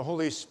 But the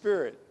Holy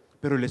Spirit,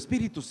 Pero el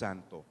Espíritu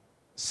Santo,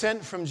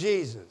 sent from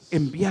Jesus,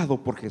 enviado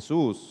por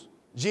Jesús,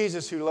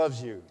 Jesus who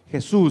loves you,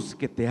 Jesús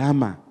que te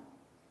ama,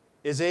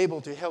 is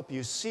able to help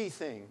you see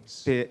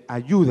things te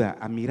ayuda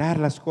a mirar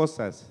las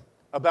cosas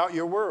about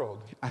your world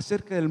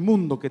acerca del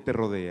mundo que te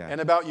rodea and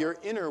about your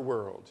inner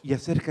world. y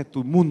acerca de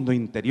tu mundo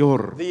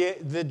interior,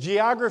 The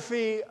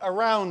geography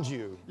around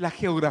you la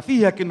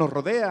geografía que nos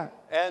rodea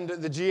and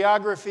the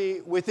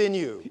geography within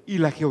you y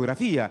la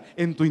geografía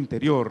en tu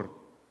interior.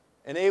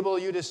 enable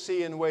you to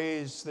see in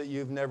ways that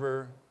you've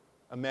never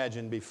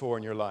imagined before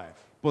in your life.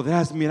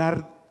 Podrás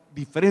mirar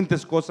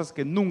diferentes cosas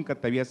que nunca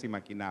te habías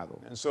imaginado.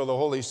 And so the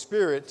Holy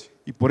Spirit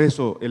Y por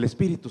eso el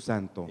Espíritu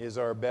Santo is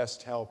our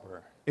best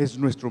helper. es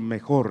nuestro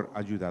mejor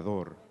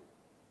ayudador.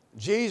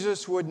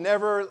 Jesus would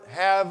never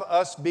have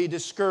us be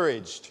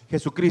discouraged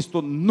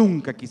Jesucristo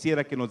nunca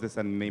quisiera que nos by the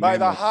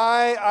desanimemos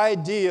high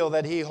ideal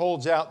that he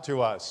holds out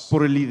to us.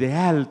 por el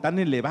ideal tan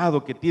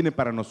elevado que tiene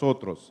para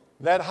nosotros.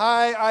 That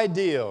high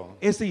ideal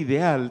Ese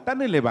ideal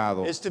tan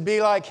elevado is to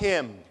be like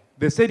him,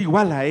 de ser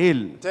igual a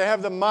Él, to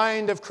have the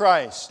mind of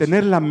Christ,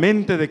 tener la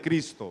mente de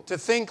Cristo, to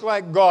think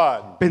like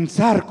God.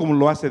 pensar como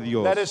lo hace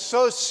Dios. That is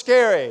so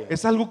scary.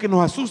 Es algo que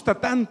nos asusta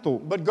tanto,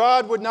 But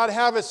God would not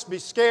have us be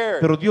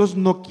scared. pero Dios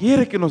no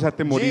quiere que nos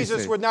atemorice.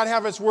 Jesus would not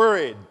have us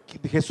worried.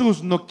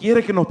 Jesús no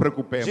quiere que nos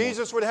preocupemos.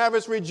 Jesus would have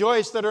us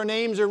rejoice that our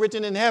names are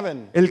written in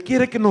heaven. Él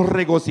quiere que nos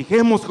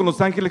regocijemos con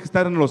los ángeles que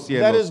están en los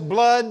That His cielos,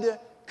 blood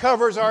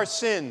covers our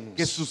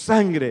que sins. su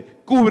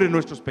sangre cubre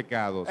nuestros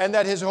pecados And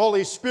that His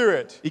Holy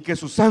Spirit, y que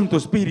su Santo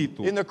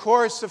Espíritu in the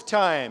course of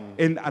time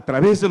a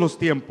través de los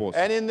tiempos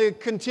and in the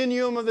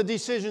continuum of the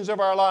decisions of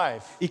our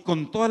life, y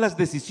con todas las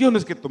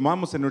decisiones que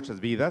tomamos en nuestras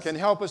vidas, can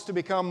help us to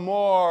become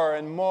more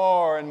and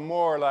more and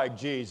more like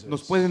nos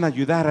Jesus. pueden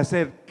ayudar a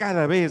ser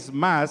cada vez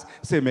más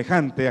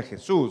semejante a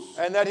Jesús.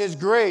 And that His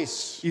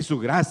grace Y su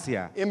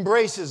gracia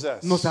embraces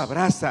us nos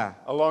abraza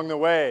along the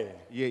way.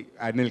 y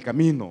en el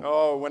camino.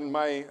 Oh, when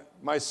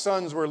my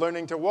sons were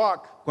learning to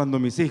walk, Cuando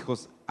mis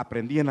hijos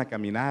aprendían a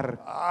caminar,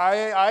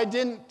 I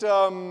didn't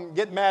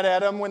get mad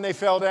at them when they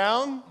fell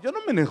down. yo no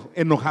me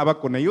enojaba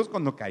con ellos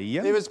cuando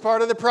caían. It was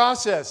part of the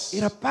process.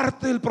 Era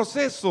parte del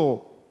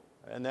proceso.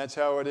 And that's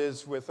how it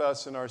is with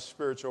us in our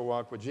spiritual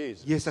walk with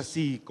Jesus. Y es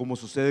así como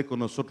sucede con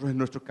nosotros en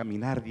nuestro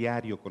caminar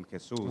diario con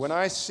Jesús. When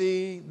I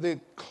see the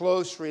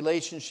close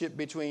relationship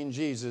between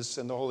Jesus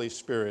and the Holy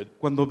Spirit,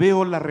 Cuando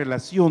veo la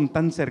relación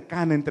tan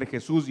cercana entre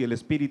Jesús y el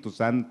Espíritu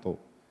Santo,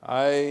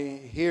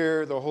 I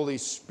hear the Holy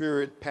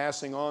Spirit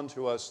passing on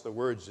to us the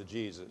words of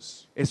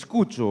Jesus.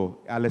 escucho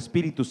al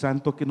Espíritu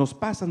Santo que nos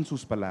pasan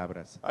sus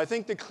palabras. I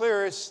think the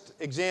clearest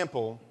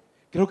example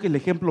Creo que el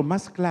ejemplo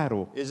más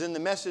claro is in the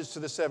message to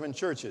the 7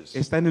 churches.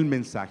 está en el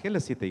mensaje de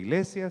las 7 The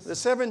iglesias.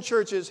 7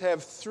 churches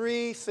have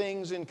 3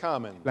 things in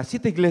common. Las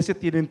 7 iglesias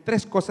tienen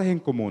 3 cosas en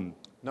común.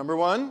 Number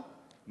 1,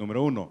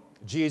 Número 1,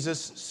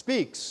 Jesus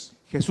speaks.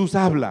 Jesús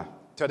habla.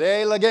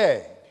 Today,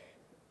 lege.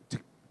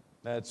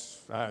 That's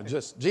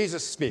just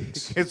Jesus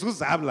speaks.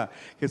 Jesús habla.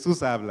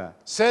 Jesús habla.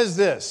 Says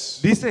this.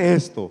 Dice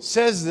esto.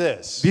 Says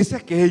this. Dice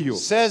aquello.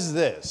 Says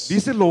this.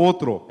 Dice lo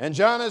otro. And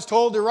John is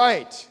told to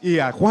write. Y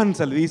a Juan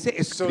se le dice,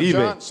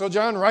 escribe. So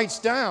John writes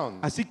down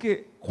Así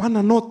que Juan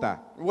anota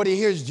what he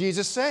hears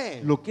Jesus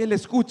saying. lo que él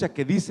escucha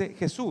que dice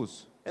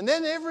Jesús. And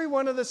then every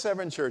one of the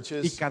 7 Y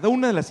churches cada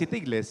una de las 7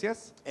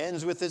 iglesias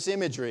ends with this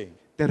imagery.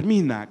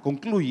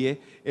 concluye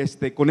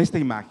con esta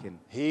imagen.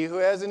 He who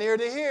has an ear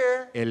to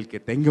hear, El que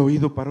tenga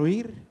oído para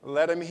oír,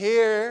 let him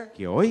hear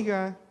que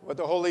oiga what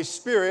the Holy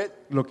Spirit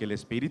lo que el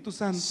Espíritu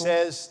Santo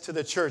says to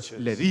the churches.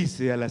 le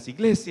dice a las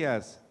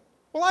iglesias.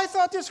 Well, I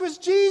thought this was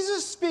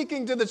Jesus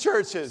speaking to the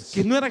churches.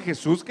 ¿Que no era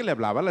Jesús que le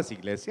hablaba a las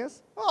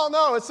iglesias? Oh,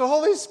 no, it's the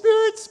Holy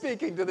Spirit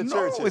speaking to the No,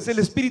 churches. es el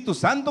Espíritu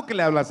Santo que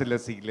le habla a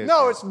las iglesias.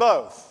 No, it's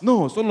both.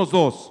 No, son los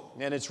dos.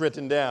 And it's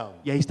written down.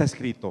 Y ahí está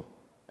escrito.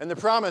 And the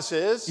promise Y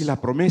is, la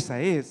promesa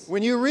es,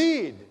 when you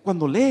read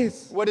cuando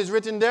lees what is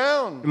written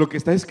down, lo que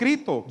está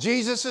escrito,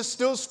 Jesus is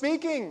still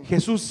speaking.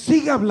 Jesús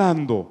sigue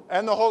hablando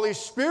And the Holy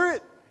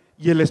Spirit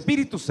y el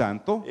Espíritu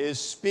Santo is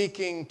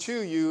speaking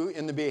to you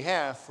in the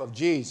behalf of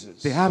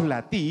Jesus. te habla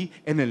a ti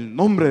en el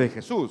nombre de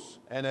Jesús.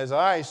 And as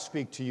I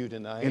speak to you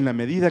tonight, En la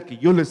medida que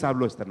yo les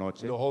hablo esta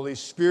noche, the Holy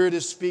Spirit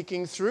is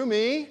speaking through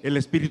me. el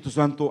Espíritu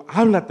Santo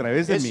habla a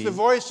través de It's mí the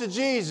voice of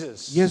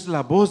Jesus y es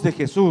la voz de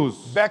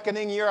Jesús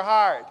beckoning your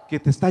heart que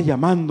te está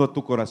llamando a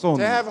tu corazón.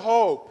 to have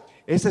hope,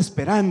 esa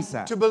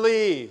esperanza to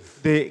believe,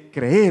 de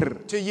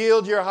creer, to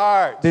yield your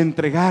heart, de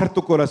entregar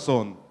tu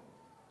corazón,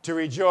 to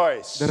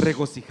rejoice. de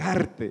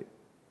regocijarte.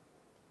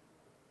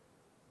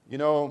 You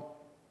know,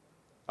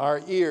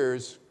 our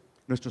ears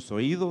Nuestros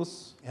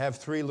oídos have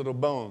 3 little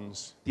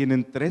bones.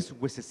 tienen 3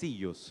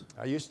 huesecillos.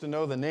 I used to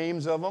know the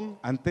names of them.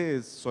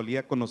 Antes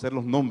solía conocer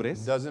los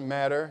nombres, Doesn't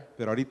matter.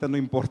 pero ahorita no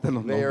importan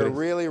los They are nombres.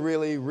 really,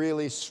 really,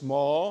 really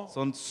small.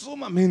 Son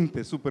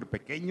sumamente súper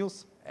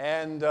pequeños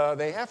And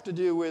they have to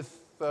do with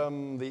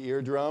the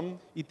eardrum,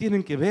 y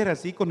tienen que ver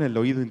así con el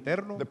oído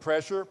interno the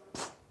pressure.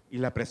 y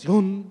la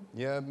presión.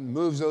 Yeah,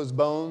 moves those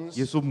bones.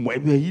 Y eso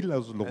mueve ahí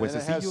los And it has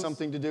huesecillos.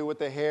 something to do with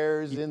the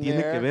hairs Y in tiene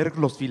que there. ver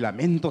los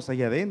filamentos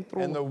ahí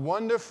adentro. And the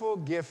wonderful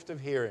gift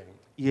of hearing.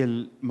 Y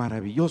el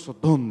maravilloso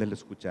don del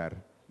escuchar,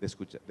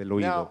 del Now,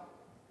 oído.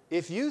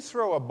 if you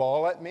throw a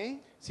ball at me,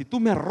 Si tú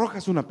me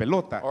arrojas una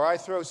pelota, or I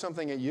throw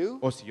something at you,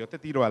 o si yo te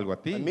tiro algo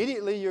a ti,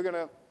 immediately you're going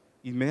to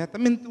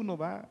inmediatamente uno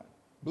va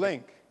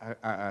blink,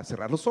 a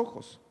cerrar los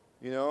ojos,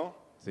 you know,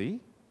 ¿sí?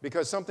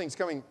 because something's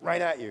coming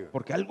right at you.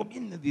 Porque algo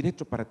viene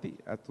directo para ti,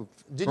 a tu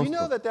Did you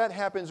know rostro. that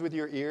happens with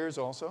your ears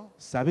also?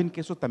 ¿Saben que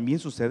eso también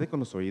sucede con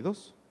los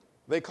oídos?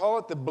 They call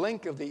it the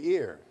blink of the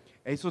ear.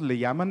 Eso le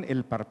llaman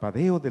el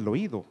parpadeo del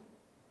oído.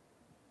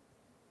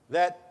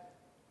 That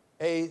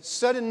a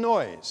sudden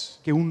noise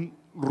Que un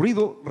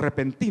ruido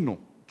repentino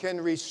can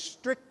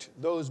restrict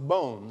those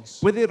bones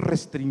puede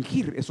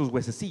restringir esos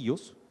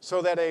huesecillos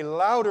so that a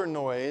louder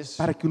noise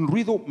para que un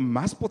ruido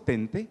más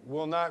potente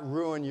will not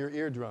ruin your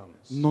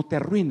eardrums. no te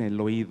arruine el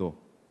oído.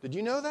 Did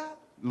you know that?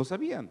 ¿Lo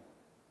sabían?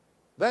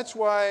 That's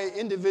why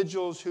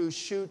individuals who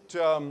shoot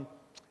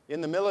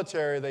in the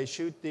military, they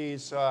shoot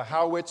these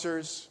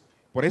howitzers.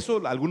 Por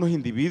eso algunos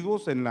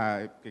individuos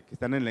que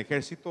están en el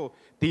ejército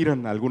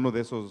tiran algunos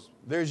de esos.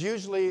 There's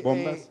usually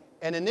Bombas.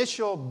 an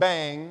initial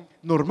bang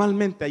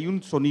Normalmente hay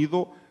un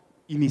sonido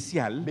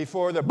inicial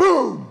before the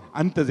boom.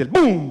 antes del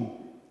boom,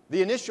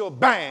 The initial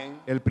bang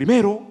el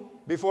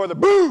primero before the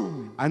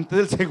boom antes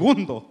del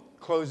segundo.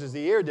 closes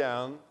the ear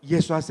down Y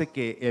eso hace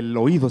que el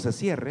oído se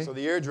cierre so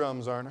the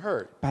eardrums aren't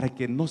hurt. para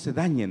que no se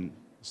dañen.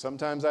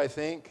 Sometimes I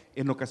think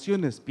En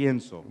ocasiones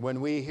pienso,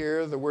 when we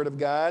hear the word of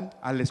God,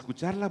 al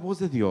escuchar la voz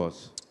de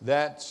Dios,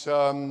 that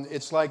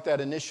it's like that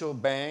initial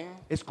bang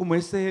es como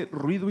ese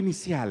ruido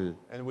inicial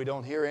and we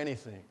don't hear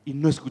anything. y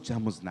no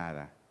escuchamos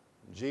nada.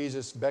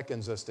 Jesus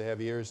beckons us to have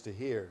ears to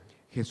hear.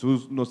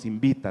 Jesús nos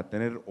invita a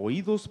tener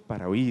oídos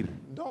para oír.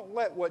 Don't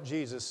let what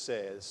Jesus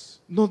says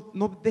No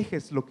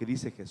dejes lo que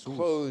dice Jesús,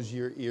 close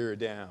your ear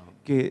down.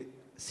 que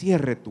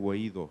cierre tu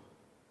oído.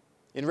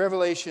 In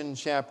Revelation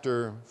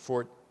chapter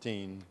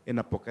 14, En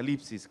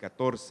Apocalipsis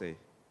 14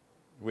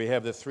 we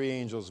have the 3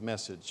 angels'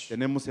 message.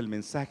 tenemos el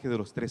mensaje de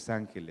los 3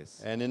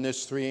 ángeles. And in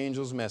this 3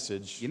 angels'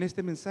 message, Y en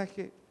este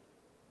mensaje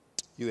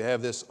you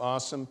have this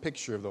awesome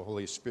picture of the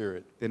Holy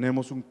Spirit.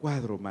 tenemos un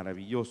cuadro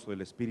maravilloso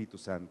del Espíritu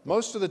Santo.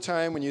 Most of the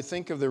time, when you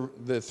think of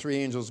the 3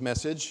 angels'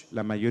 message,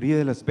 La mayoría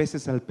de las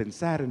veces al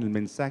pensar en el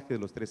mensaje de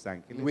los 3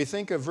 ángeles, we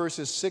think of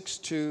verses 6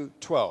 to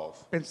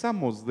 12.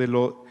 pensamos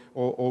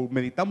o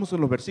meditamos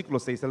en los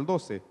versículos 6 al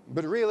 12.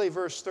 But really,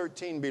 verse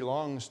 13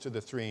 belongs to the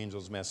 3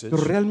 angels' message.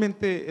 Pero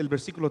realmente el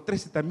versículo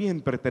 13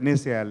 también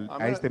pertenece a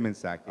este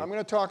mensaje. I'm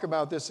going to talk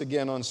about this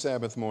again on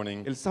Sabbath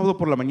morning. El sábado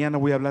por la mañana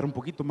voy a hablar un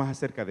poquito más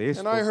acerca de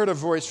esto. And I heard a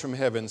voice from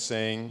heaven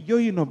saying, Y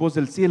oí una voz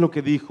del cielo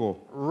que dijo,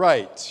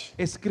 Write,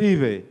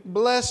 escribe,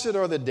 blessed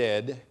are the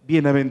dead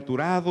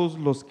bienaventurados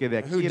los que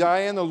who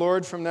die in the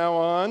Lord from now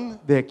on.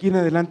 de aquí en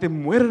adelante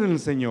mueren en el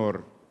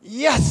Señor.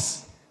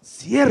 Yes,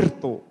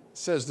 Cierto,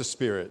 says the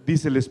Spirit,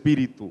 dice el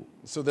Espíritu,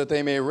 so that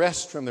they may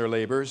rest from their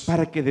labors,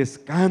 para que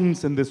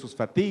descansen de sus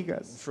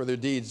fatigas for their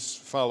deeds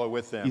follow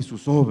with y them.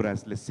 sus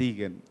obras les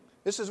siguen.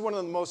 This is one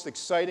of the most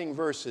exciting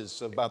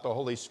verses about the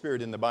Holy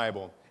Spirit in the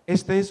Bible.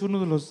 Este es uno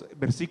de los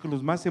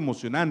versículos más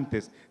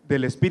emocionantes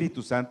del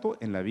Espíritu Santo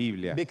en la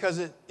Biblia, Because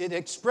it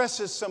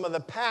expresses some of the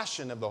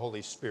passion of the Holy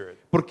Spirit.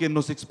 porque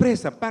nos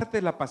expresa parte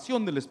de la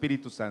pasión del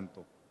Espíritu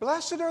Santo.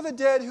 Blessed are the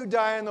dead who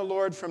die in the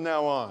Lord from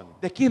now on.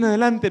 De aquí en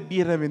adelante,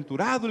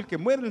 bienaventurado el que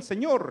muere en el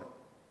Señor.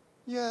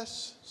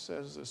 Yes,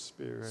 says the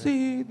Spirit,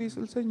 Sí, dice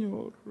el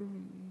Señor,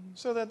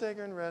 so that they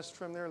can rest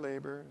from their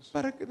labors,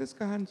 para que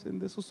descansen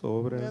de sus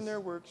obras and their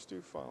works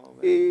do follow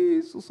them.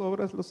 y sus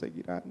obras los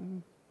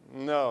seguirán.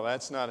 No,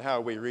 that's not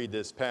how we read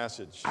this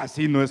passage.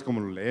 Así no es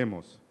como lo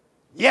leemos.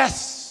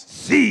 Yes,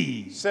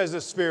 Sí, says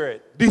the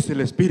Spirit, dice el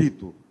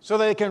Espíritu, so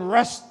they can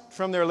rest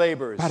from their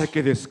labors, para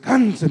que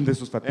descansen de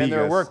sus and their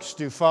fatigas, works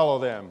do follow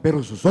them.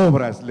 pero sus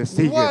obras les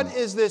siguen. What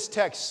is this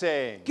text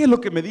saying? ¿Qué es lo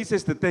que me dice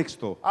este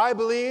texto? I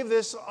believe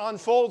this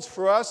unfolds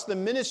for us the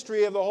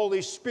ministry of the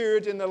Holy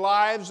Spirit in the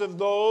lives of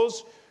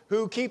those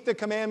who keep the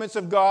commandments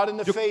of God in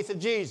the faith of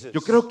Jesus.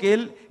 Yo creo que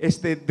él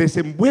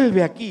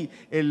desenvuelve aquí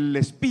el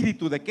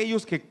espíritu de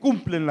aquellos que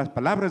cumplen las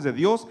palabras de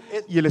Dios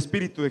y el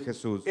espíritu de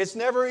Jesús. It's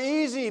never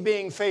easy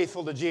being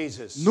faithful to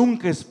Jesus.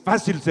 Nunca es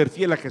fácil ser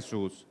fiel a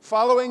Jesús.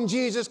 Following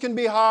Jesus can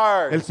be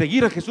hard. El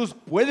seguir a Jesús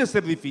puede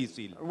ser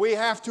difícil. We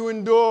have to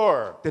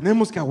endure.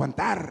 Tenemos que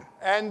aguantar.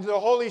 And the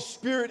Holy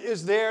Spirit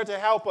is there to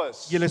help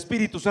us. Y el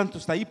Espíritu Santo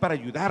está ahí para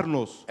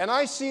ayudarnos. And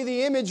I see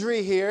the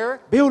imagery here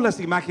Veo las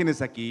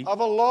imágenes aquí of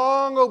a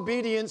long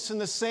obedience in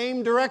the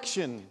same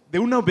direction. de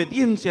una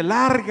obediencia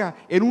larga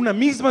en una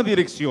misma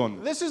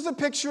dirección. This is the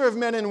picture of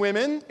men and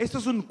women Esto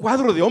es un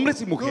cuadro de hombres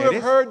y who have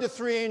mujeres heard the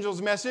three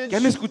angels' message, que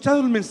han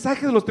escuchado el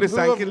mensaje de los tres who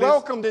have ángeles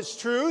welcomed its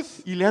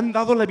truth, y le han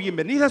dado la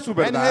bienvenida a su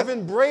and have verdad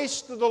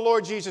embraced the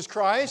Lord Jesus y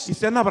Christ.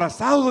 se han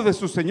abrazado de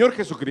su Señor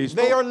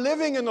Jesucristo. They are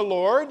living in the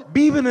Lord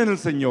Viven en el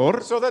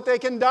Señor so that they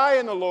can die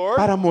in the Lord.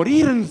 para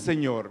morir en el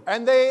Señor.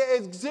 And they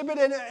exhibit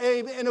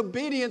an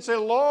obedience, a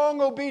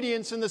long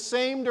obedience in the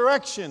same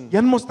direction. Y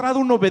han mostrado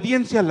una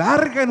obediencia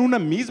larga en una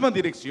misma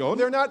dirección.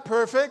 They're not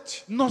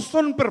perfect, No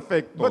son but the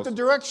perfectos,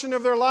 direction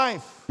of their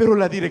life pero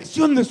la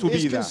dirección de su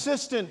is vida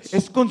consistent.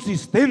 es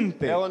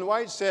consistente. Ellen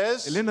White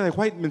says, Elena de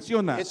White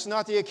menciona, it's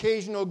not the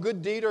occasional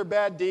good deed or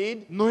bad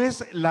deed, no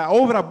es la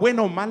obra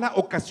buena o mala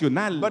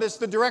ocasional, but it's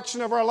the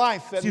direction of our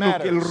life that sino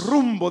que el matters.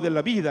 rumbo de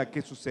la vida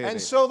que sucede. And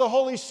so the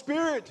Holy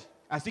Spirit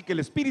Así que el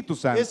Espíritu is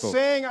Santo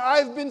saying,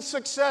 I've been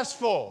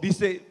successful.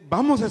 dice,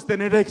 vamos a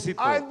tener éxito.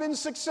 I've been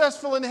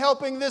successful in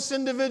helping this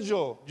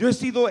individual Yo he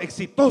sido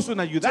exitoso en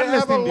to ayudarle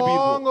a have este a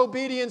long individuo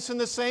obedience in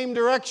the same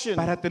direction,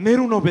 para tener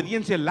una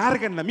obediencia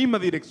larga en la misma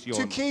to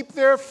dirección, keep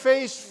their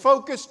face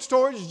focused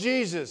towards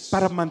Jesus.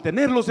 para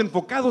mantenerlos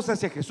enfocados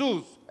hacia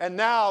Jesús. And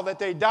now that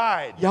they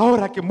died, Y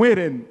ahora que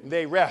mueren,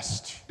 they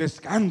rest.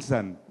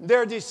 descansan.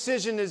 Their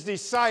decision is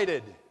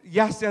decided.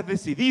 Ya se ha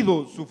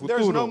decidido su There's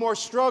no futuro. more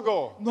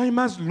struggle. No hay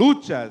más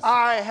luchas.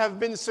 I have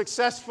been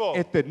successful.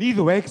 He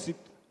tenido éxito.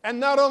 And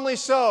not only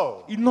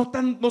so, Y no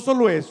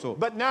solo eso,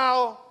 but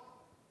now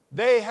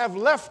they have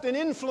left an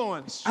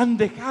influence. han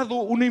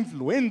dejado una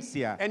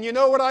influencia. And you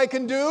know what I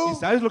can ¿Y do?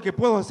 sabes lo que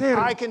puedo hacer?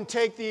 I can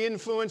take the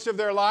influence of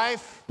their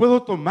life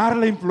Puedo tomar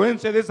la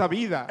influencia de esa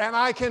vida and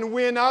I can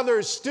win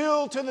others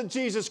still to the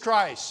Jesus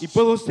Christ. y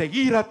puedo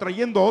seguir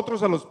atrayendo a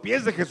otros a los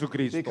pies de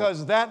Jesucristo.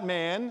 Because that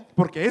man,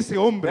 Porque ese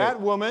hombre, that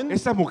woman,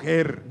 esa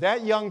mujer,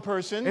 that young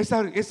person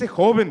ese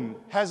joven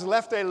has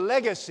left a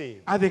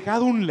legacy ha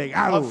dejado un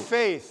legado of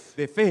faith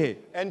de fe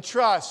and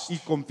trust y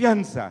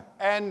confianza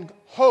and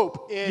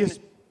hope in es-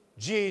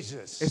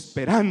 Jesus.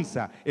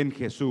 esperanza en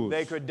Jesús.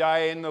 They could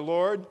die in the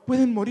Lord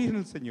Pueden morir en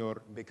el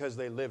Señor because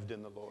they lived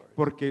in the Lord.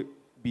 porque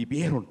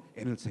vivieron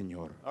en el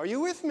Señor. Are you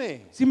with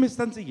me? ¿Sí me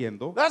están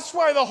siguiendo? That's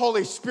why the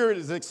Holy Spirit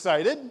is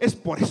excited, Es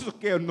por eso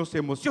que nos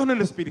emociona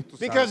el Espíritu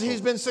because He's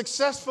Santo, been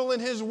successful in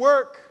His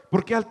work.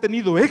 porque ha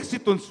tenido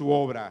éxito en su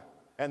obra.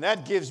 And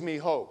that gives me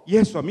hope. Y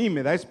eso a mí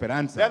me da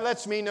esperanza. That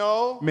lets me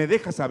know Me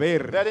deja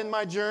saber that in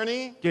my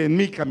journey, que en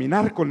mi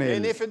caminar con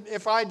and Él,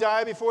 if I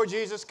die before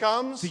Jesus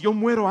comes, si yo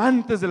muero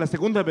antes de la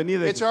segunda venida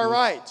de it's all Jesús,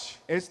 right.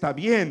 está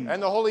bien.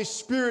 And the Holy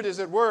Spirit is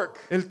at work.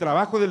 El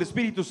trabajo del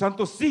Espíritu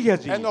Santo sigue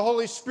allí. And the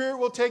Holy Spirit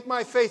will take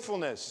my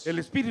faithfulness. El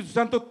Espíritu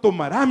Santo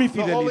tomará mi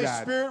The Holy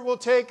fidelidad Spirit will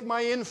take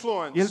my y Él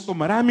influence.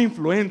 tomará mi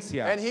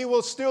influencia And He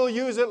will still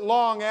use it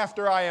long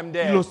after I am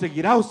y lo dead.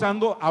 seguirá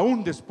usando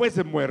aún después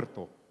de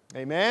muerto.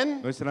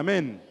 Amen? ¿No es el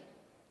amén?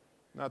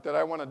 Not that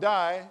I want to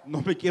die,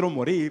 No me quiero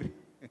morir,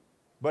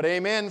 but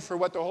amen for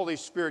what the Holy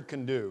Spirit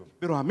can do.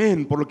 pero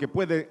amén por lo que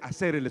puede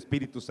hacer el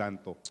Espíritu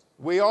Santo.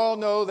 We all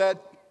know that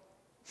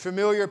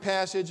familiar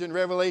passage in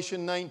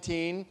Revelation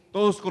 19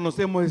 Todos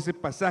conocemos ese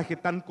pasaje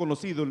tan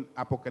conocido en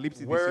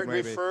Apocalipsis where it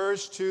 19,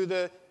 refers to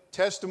the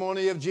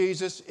testimony of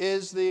Jesus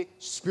is the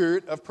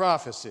spirit of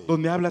prophecy.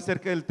 donde habla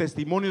acerca del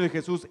testimonio de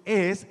Jesús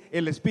es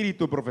el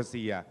espíritu de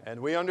profecía. And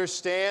we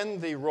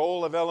understand the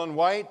role of Ellen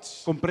White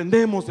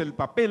Comprendemos el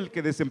papel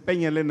que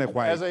desempeña Elena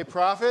as White a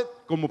prophet,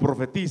 como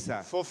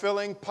profetisa,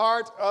 fulfilling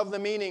part of the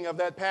meaning of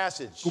that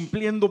passage.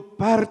 cumpliendo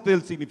parte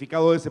del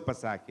significado de ese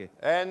pasaje.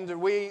 And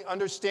we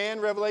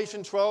understand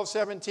Revelation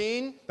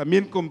 12:17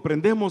 También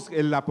comprendemos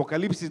el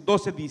Apocalipsis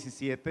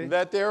 12:17,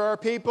 that there are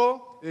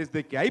people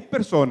desde que hay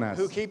personas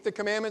who keep the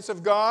commandments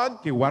of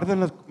God. que guardan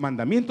los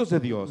mandamientos de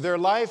Dios. Their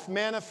life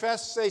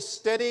manifests a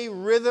steady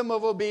rhythm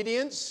of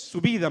obedience,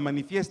 Su vida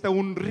manifiesta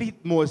un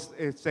ritmo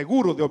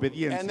seguro de and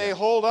they obediencia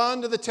hold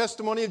on to the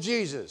testimony of y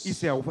Jesus.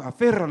 se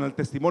aferran al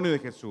testimonio de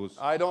Jesús.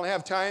 I don't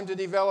have time to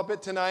develop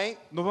it tonight,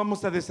 No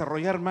vamos a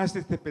desarrollar más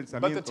este but the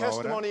pensamiento ahora,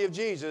 testimony of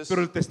Jesus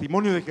pero el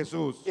testimonio de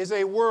Jesús is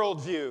a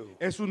worldview.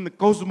 es una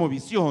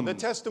cosmovisión. The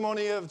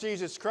testimony of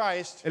Jesus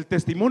Christ El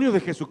testimonio de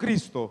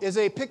Jesucristo is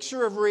a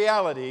picture of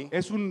reality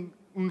es un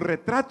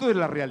retrato de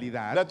la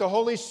realidad that the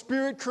Holy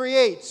Spirit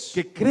creates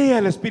que crea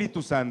el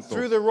Espíritu Santo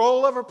through the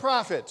role of a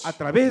prophet a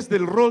través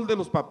del rol de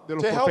los to help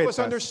us profetas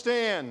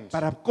understand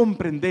para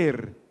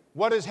comprender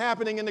what is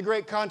happening in the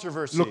great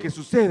controversy. lo que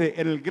sucede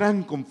en el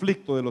gran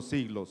conflicto de los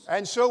siglos.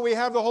 And so we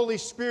have the Holy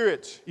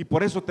Spirit Y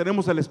por eso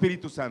tenemos al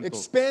Espíritu Santo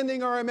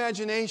expanding our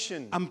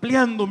imagination,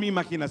 ampliando mi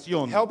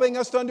imaginación, helping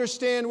us to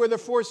understand where the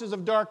forces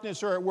of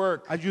darkness are at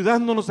work,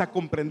 ayudándonos a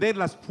comprender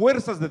las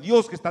fuerzas de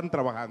Dios que están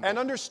trabajando and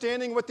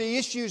understanding what the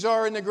issues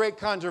are in the great y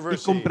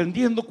controversy,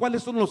 comprendiendo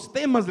cuáles son los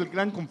temas del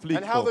gran and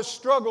how conflicto the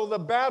struggle, the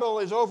battle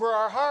is over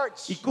our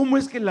hearts. y cómo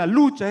es que la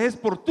lucha es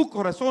por tu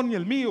corazón y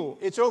el mío,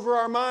 It's over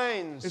our es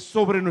minds.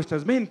 sobre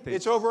nuestras mentes,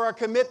 It's over our es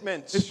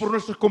commitments. por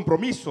nuestros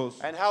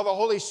compromisos And how the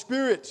Holy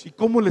Spirit y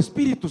cómo el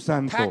Espíritu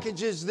Santo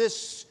packages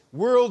this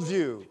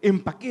worldview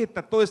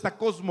empaqueta toda esta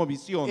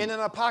cosmovisión in an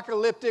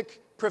apocalyptic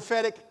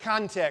prophetic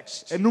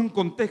context, en un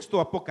contexto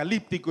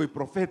apocalíptico y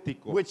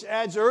profético which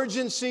adds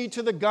urgency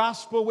to the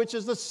gospel, which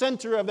is the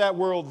center of that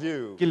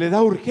worldview. que le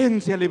da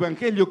urgencia al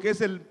Evangelio, que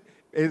es el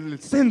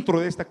centro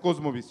de esta And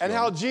cosmovisión.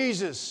 how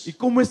Jesus Y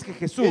cómo es que is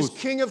Jesús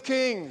King of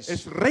Kings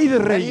es Rey de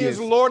and He Reyes is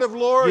Lord of y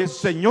es Lords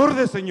Señor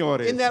de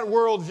Señores in that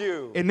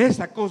worldview. en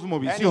esa And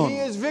cosmovisión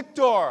He is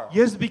victor. y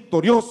es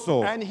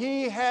victorioso And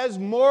He has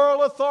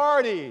moral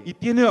authority y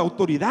tiene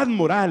autoridad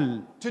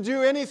moral to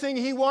do anything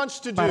He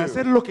wants to para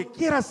hacer do lo que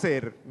quiera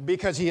hacer,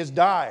 because He has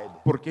died.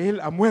 porque Él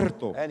ha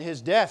muerto And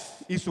His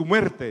death y su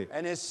muerte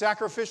and His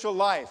sacrificial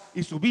life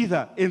y su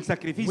vida en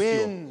sacrificio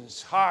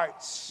wins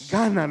hearts.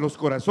 gana los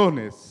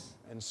corazones.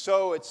 And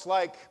so it's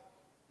like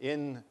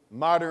in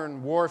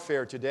modern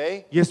warfare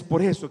today, Y es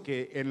por eso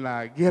que en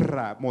la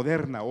guerra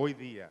moderna hoy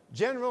día,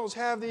 generals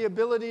have the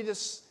ability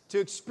to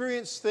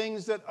experience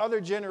things that other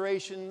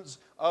generations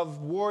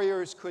of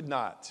warriors could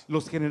not.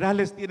 los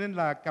generales tienen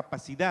la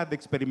capacidad de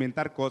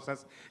experimentar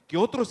cosas que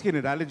otros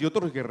generales y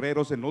otros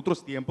guerreros en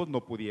otros tiempos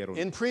no pudieron.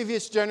 In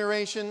previous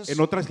generations,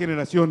 En otras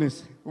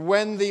generaciones,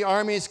 when the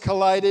armies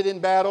collided in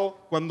battle,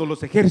 cuando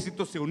los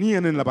ejércitos se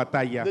unían en la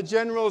batalla, the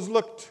generals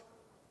looked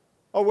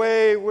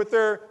away with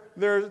their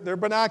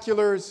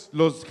binoculars,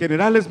 los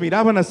generales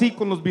miraban así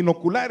con los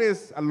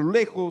binoculares a lo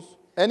lejos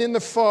and in the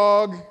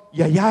fog,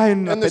 y allá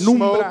en la And the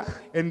penumbra,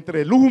 smoke.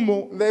 entre el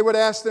humo, they would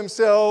ask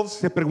themselves,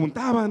 se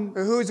preguntaban,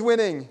 who's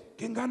winning?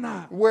 ¿quién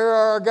gana? Where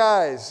are our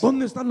guys?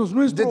 ¿Dónde están los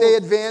nuestros? Did they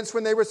advance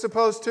when they were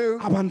supposed to?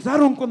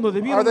 ¿Avanzaron cuando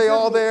debieron Are they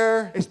all hacerlo?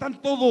 there? Están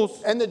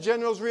todos. And the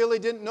generals really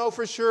didn't know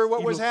for sure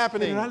what Y was los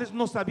happening. generales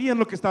no sabían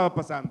lo que estaba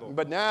pasando.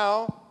 But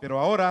now, Pero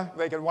ahora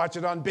they can watch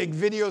it on big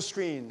video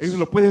screens. ellos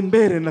lo pueden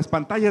ver en las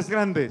pantallas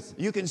grandes.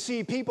 You can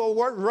see people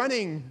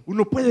running,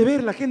 Uno puede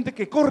ver la gente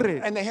que corre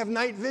and they have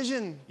night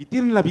vision, y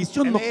tienen la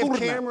visión and they have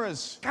nocturna,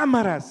 cameras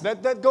cámaras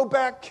that go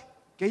back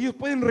que ellos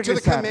pueden to the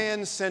regresar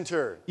command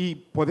center. y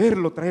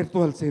poderlo traer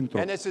todo al centro.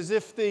 And it's as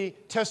if the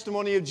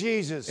testimony of Es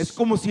Jesus,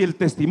 como si el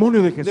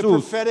testimonio de the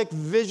Jesús prophetic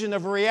vision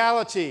of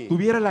reality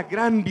tuviera la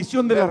gran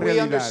visión de la that we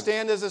realidad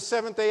understand as a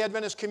Seventh-day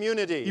Adventist y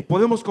community,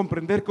 podemos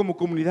comprender como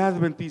comunidad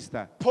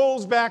adventista.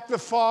 pulls back the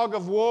fog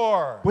of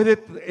war, Puede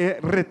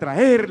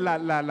retraer la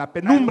and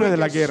penumbra we de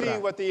la can see guerra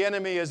what the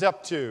enemy is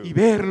up y to.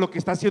 ver lo que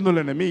está haciendo el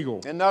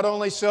enemigo. And not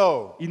only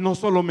so, Y no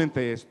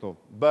solamente esto,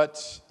 but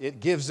it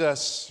gives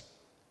us,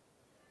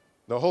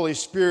 the Holy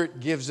Spirit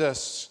gives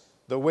us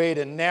the way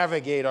to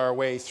navigate our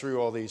way through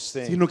all these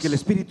things. sino que el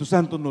Espíritu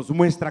Santo nos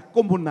muestra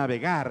cómo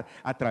navegar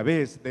a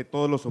través de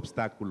todos los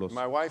obstáculos.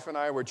 My wife and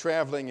I were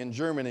traveling in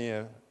Germany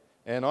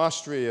and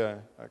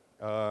Austria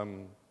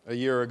a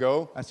year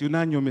ago, Hace un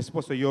año mi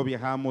esposo y yo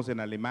viajamos en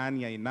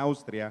Alemania y en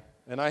Austria.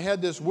 and I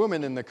had this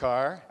woman in the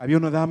car, Había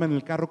una dama en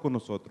el carro con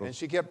and nosotros.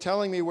 she kept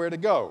telling me where to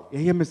go. Y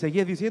ella me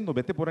seguía diciendo,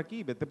 vete por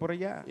aquí, vete por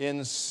allá.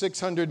 In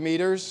 600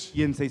 meters,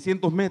 Y en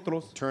 600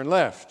 metros, turn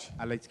left.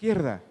 a la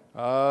izquierda.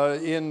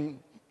 In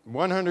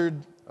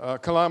 100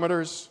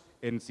 kilometers,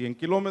 En 100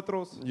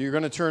 kilómetros, you're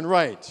going to turn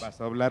right. vas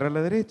a hablar a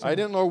la derecha. I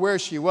didn't know where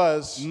she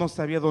was. No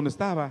sabía dónde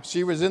estaba.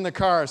 She was in the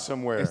car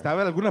somewhere.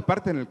 Estaba en alguna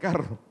parte en el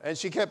carro. And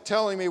she kept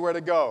telling me where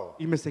to go.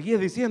 Y me seguía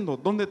diciendo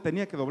dónde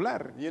tenía que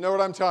doblar. You know what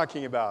I'm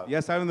talking about.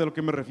 Ya saben de lo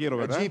que me refiero,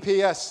 A ¿verdad?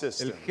 GPS El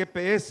system.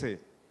 GPS.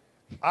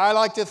 I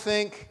like to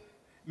think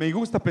Me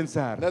gusta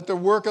pensar that the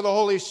work of the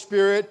Holy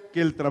Spirit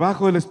que el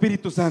trabajo del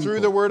Espíritu Santo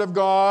through the Word of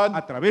God,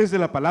 a través de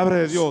la palabra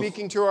de Dios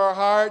speaking to our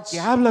hearts, que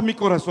habla a mi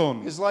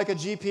corazón is like a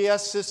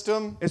GPS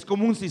system. es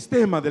como un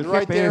sistema del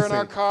Right there in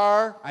our GPS.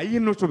 car, Ahí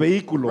en nuestro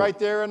vehículo, right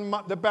there in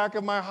the back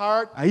of my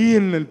heart, ahí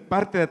en la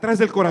parte de atrás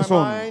del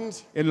corazón, mind.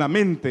 en la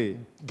mente,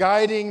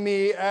 guiding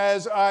me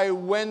as I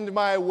wend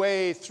my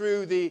way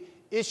through the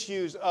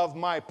issues of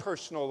my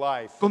personal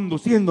life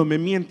conduciéndome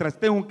mientras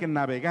tengo que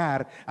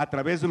navegar a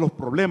través de los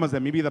problemas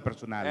de mi vida and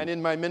personal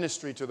in my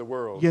ministry to the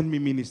world. y en mi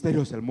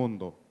ministerio hacia el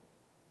mundo.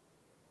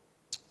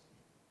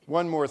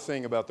 One more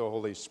thing about the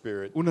Holy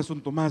Spirit. Un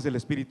asunto más del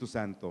Espíritu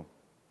Santo.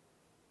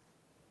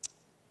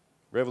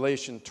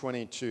 Revelation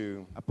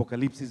 22,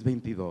 Apocalipsis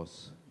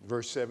 22,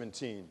 verse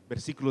 17.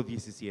 versículo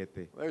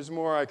 17. There's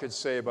more I could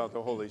say about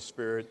the Holy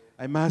Spirit.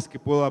 Hay más que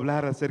puedo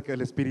hablar acerca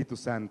del Espíritu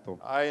Santo.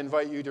 I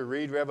invite you to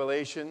read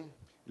Revelation.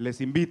 Les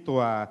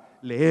invito a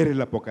leer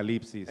el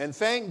Apocalipsis and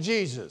thank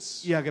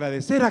Jesus y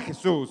agradecer a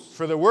Jesús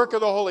for the work of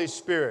the Holy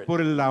Spirit,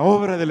 por la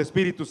obra del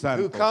Espíritu who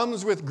Santo,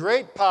 comes with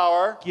great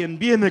power quien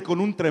viene con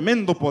un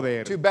tremendo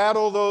poder to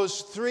battle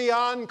those three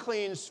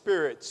unclean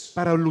spirits,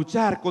 para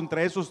luchar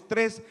contra esos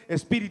tres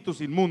espíritus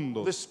the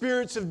inmundos,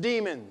 spirits of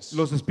demons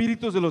los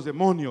espíritus de los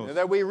demonios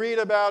that we read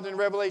about in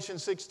Revelation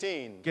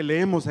 16. que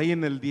leemos ahí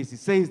en el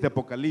 16 de The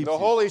Apocalipsis.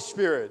 Holy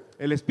Spirit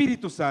El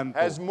Espíritu Santo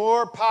has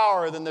more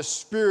power than the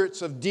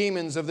spirits of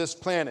demons of this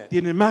planet.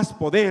 tiene más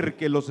poder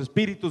que los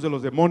espíritus de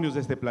los demonios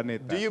de este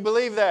planeta. Do you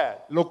believe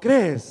that? ¿Lo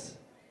crees?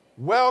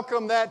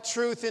 Welcome that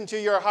truth into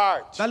your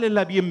heart. Dale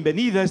la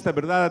bienvenida a esta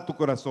verdad a tu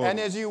corazón. And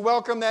as you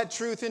welcome that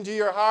truth into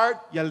your heart,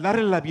 Y al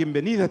darle la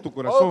bienvenida a tu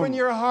corazón, open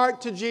your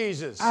heart to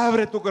Jesus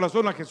abre tu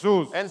corazón a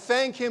Jesús and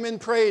thank Him and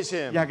praise y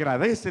Him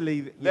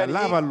agradécele y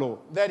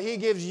alábalo that He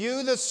gives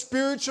you the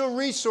spiritual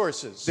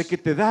resources de que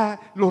te da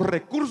los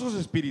recursos to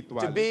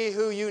espirituales be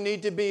who you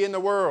need to be in the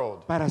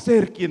world. para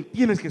ser quien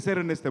tienes que ser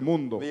en este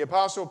mundo. The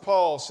Apostle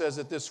Paul says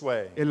it this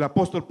way El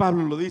apóstol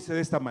Pablo lo dice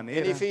de esta in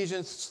manera.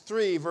 Ephesians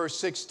 3, verse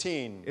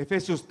 16,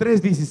 Efesios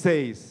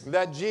 3:16,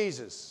 that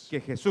Jesus que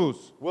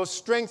Jesús will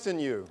strengthen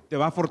you te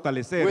va a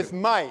fortalecer with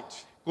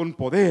might con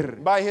poder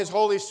by His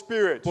Holy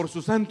Spirit por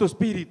su Santo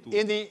Espíritu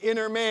in the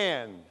inner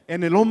man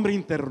en el hombre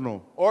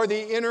interno or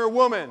the inner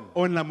woman.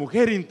 o en la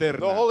mujer The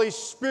interna. Holy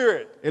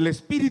Spirit El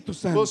Espíritu will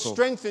Santo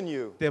strengthen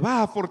you te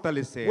va a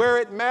fortalecer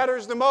where it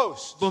matters the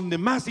most, donde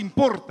más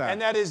importa,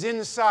 and that is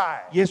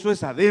inside. y eso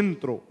es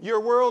adentro. Your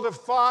world of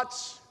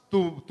thoughts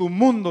Tu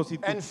mundo y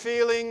and y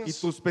feelings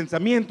tus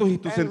pensamientos y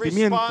tus and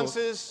sentimientos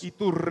responses y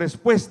tus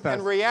respuestas,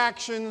 and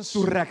reactions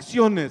tus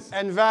reacciones,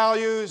 and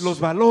values. los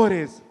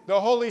valores. The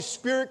Holy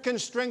Spirit can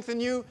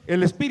strengthen you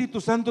El Espíritu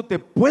Santo te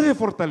puede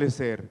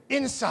fortalecer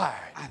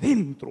inside.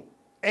 adentro.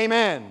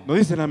 Amen. ¿No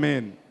dicen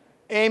amén?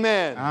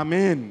 Amen.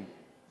 Amén.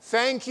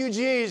 Thank you,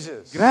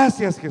 Jesus.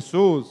 Gracias,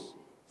 Jesús.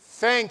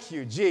 Thank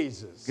you,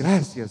 Jesus,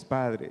 Gracias,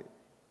 Padre,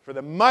 for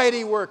the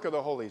mighty work of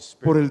the Holy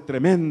por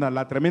Spirit.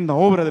 la tremenda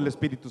obra del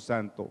Espíritu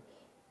Santo.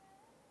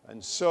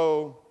 And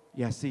so,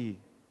 Y así,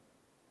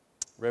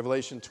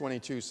 Revelation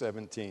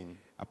 22:17,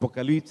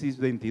 Apocalipsis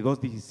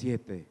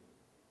 22:17,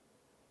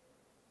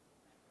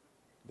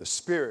 the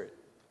Spirit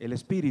el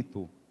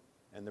Espíritu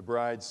and the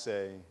bride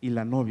say, y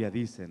la novia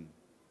dicen,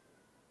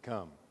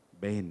 come,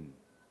 ven,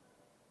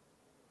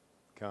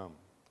 come.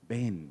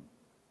 ven.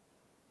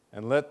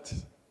 And let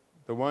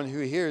the one who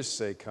hears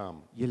say,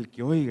 come. Y el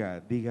que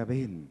oiga, diga,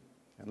 ven.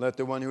 And let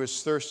the one who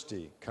is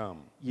thirsty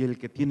come. Y el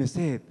que tiene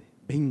sed,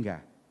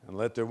 venga. And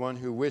let the one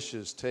who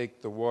wishes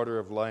take the water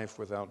of life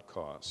without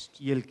cost.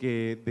 Y el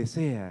que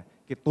desea,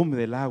 que tome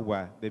del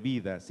agua de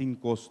vida sin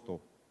costo.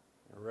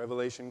 And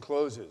Revelation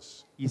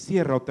closes Y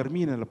cierra o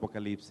termina el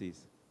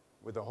Apocalipsis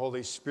with the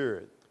Holy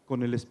Spirit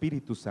con el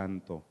Espíritu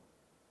Santo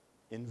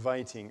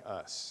inviting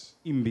us.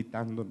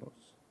 invitándonos.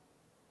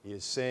 He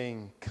is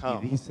saying, Y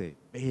come. dice,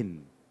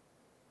 ven,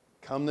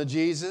 Come to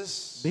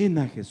Jesus. ven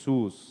a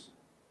Jesús.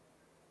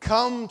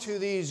 Come to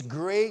these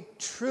great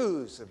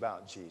truths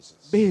about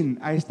Jesus. Ven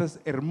a estas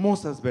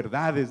hermosas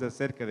verdades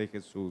acerca de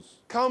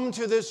Jesús. Come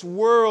to this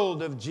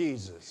world of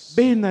Jesus.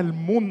 Ven al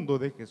mundo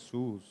de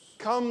Jesús.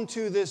 Come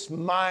to this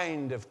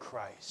mind of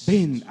Christ.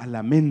 Ven a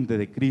la mente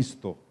de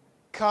Cristo.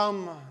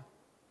 Come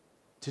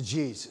to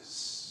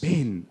Jesus.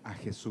 Ven a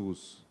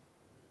Jesús.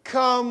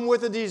 Come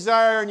with a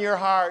desire in your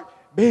heart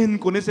Ven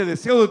con ese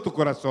deseo de tu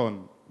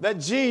corazón that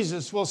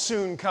Jesus will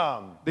soon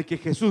come. de que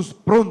Jesús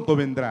pronto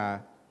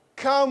vendrá.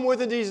 Come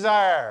with a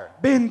desire,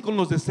 Ven con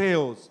los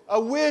deseos, a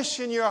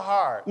wish in your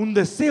heart, un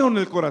deseo en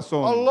el a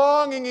corazón,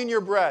 longing in your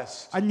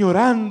breast,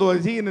 añorando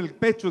allí en el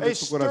pecho a de tu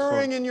stirring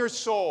corazón, in your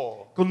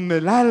soul, con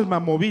el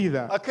alma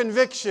movida, a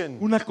conviction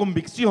una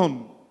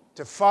convicción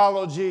to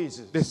follow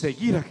Jesus, de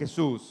seguir a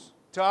Jesús,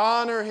 to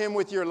honor Him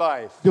with your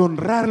life. de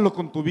honrarlo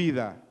con tu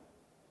vida.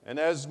 And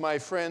as my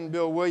friend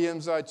Bill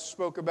Williams I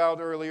spoke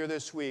about earlier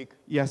this week,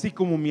 Y así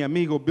como mi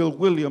amigo Bill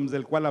Williams,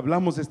 del cual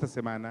hablamos esta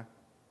semana,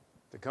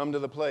 to come to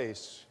the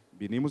place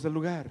vinimos al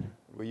lugar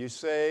where you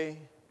say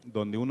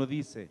donde uno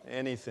dice,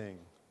 anything,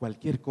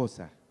 cualquier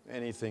cosa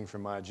for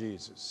my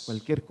Jesus.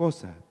 cualquier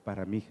cosa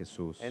para mí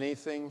Jesús,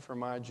 Anything for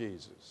my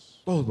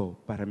Jesus. todo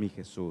para mí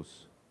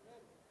Jesús,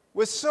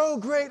 With so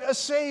great a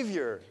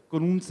Savior,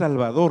 con un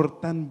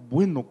Salvador tan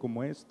bueno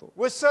como esto,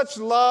 with such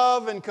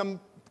love and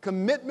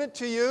commitment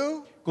to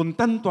you, con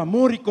tanto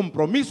amor y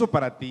compromiso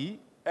para ti,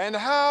 and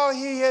how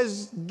He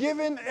has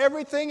given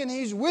everything and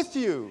He's with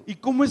you. y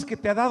cómo es que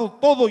te ha dado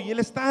todo y Él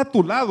está a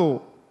tu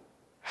lado.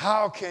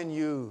 How can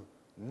you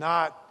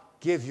not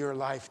give your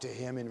life to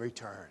Him in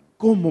return?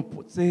 ¿Cómo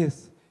pues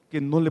es que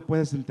no le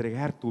puedes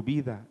entregar tu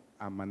vida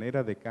a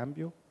manera de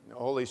cambio? The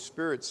Holy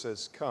Spirit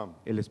says, come.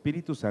 El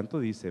Espíritu Santo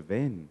dice,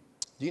 ven.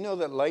 Do you know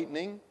that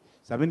lightning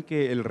 ¿Saben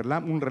que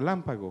un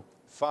relámpago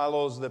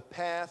follows the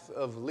path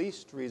of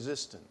least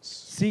resistance?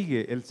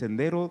 sigue el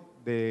sendero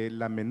de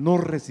la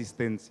menor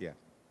resistencia?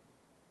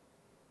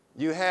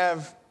 You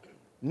have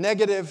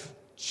negative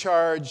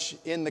charge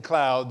in the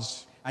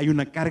clouds Hay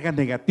una carga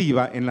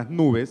negativa en las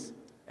nubes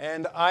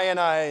and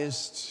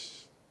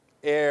ionized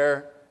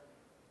air,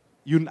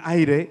 y un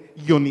aire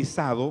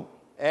ionizado,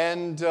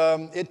 and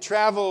it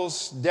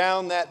travels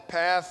down that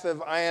path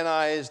of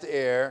ionized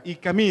air y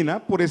camina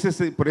por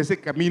ese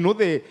camino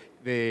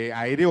de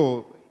aire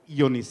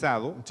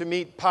ionizado to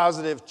meet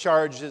positive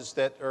charges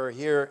that are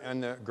here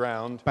on the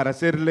ground. para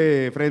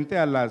hacerle frente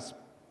a las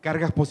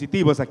cargas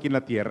positivas aquí en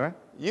la Tierra.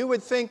 You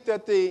would think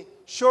that the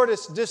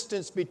shortest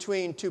distance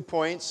between 2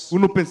 points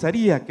Uno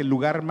pensaría que el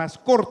lugar más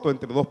corto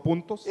entre dos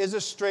puntos is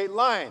a straight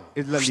line,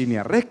 es la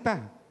línea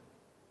recta,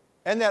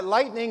 and that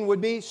lightning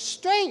would be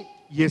straight.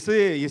 y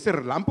ese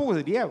relámpago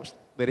sería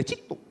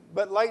derechito.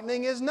 But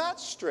lightning is not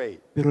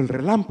straight. Pero el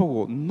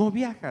relámpago no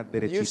viaja You've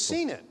derechito.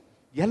 seen it.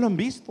 Ya lo han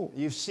visto.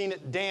 You've seen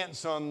it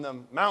dance on the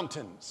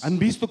mountains. Han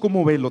visto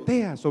cómo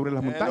velotea sobre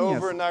las And montañas.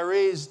 over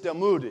Nariz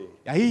Damudi.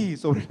 Ahí,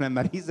 sobre la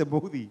nariz de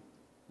Moody.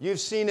 You've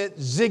seen it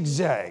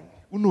zigzag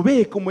Uno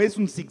ve cómo es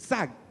un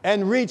zigzag.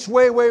 and reach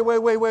way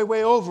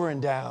over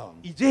and down.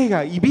 Y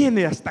llega y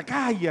viene hasta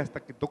acá y hasta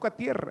que toca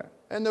tierra.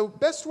 And the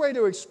best way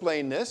to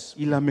explain this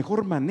Y la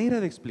mejor manera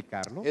de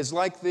explicarlo is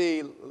like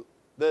the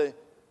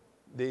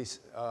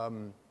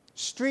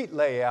street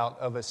layout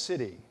of a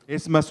city.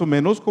 es más o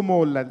menos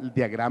como el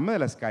diagrama de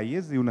las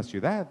calles de una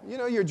ciudad. You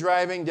know, you're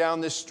driving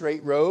down this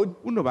straight road,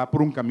 Uno va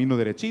por un camino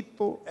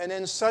derechito and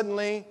then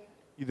suddenly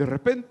y de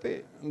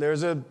repente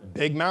there's a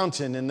big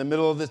mountain in the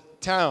middle of the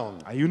town,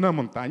 hay una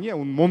montaña,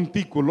 un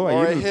montículo ahí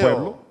Or a en el hill.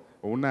 pueblo,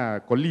 o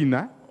una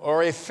colina,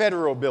 or a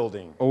federal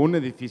building, o un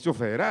edificio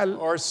federal,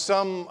 or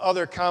some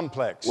other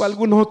complex. o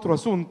algún otro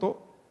asunto.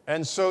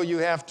 And so you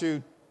have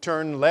to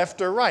turn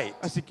left or right,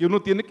 Así que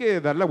uno tiene que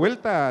dar la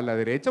vuelta a la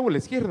derecha o a la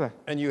izquierda.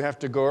 and you have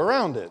to go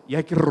around it Y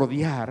hay que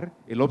rodear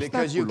el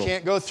because you obstáculo,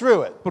 can't go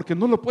through it. porque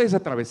no lo puedes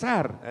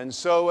atravesar. And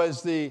so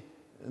as the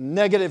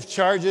negative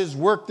charges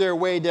work their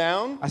way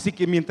down, Así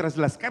que mientras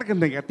las cargas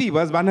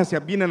negativas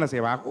vienen hacia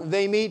abajo,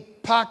 they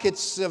meet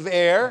pockets of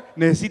air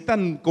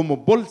necesitan como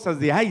bolsas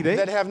de that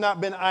aire have not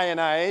been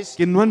ionized.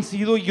 que no han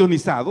sido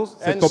ionizados,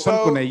 se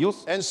topan con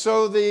ellos. and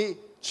so the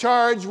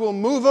charge will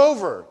move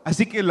over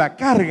Así que la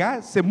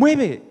carga se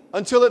mueve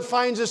until it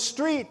finds a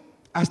street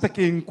hasta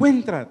que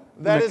encuentra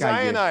that una is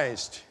calle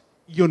ionized.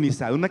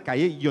 ionizada, una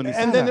calle And then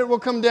ionizada. it will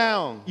come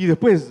down. Y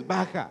después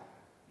baja.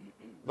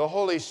 The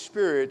Holy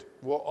Spirit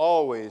will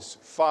always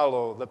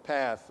follow the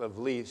path of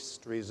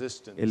least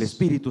resistance. El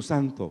Espíritu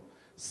Santo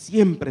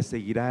siempre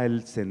seguirá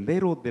el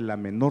sendero de la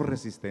menor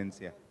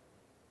resistencia.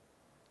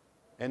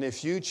 And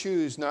if you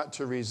choose not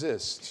to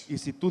resist, Y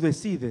si tú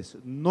decides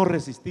no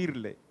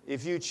resistirle,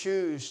 if you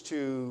choose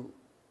to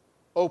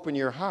open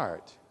your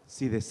heart,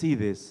 si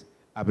decides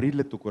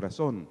abrirle tu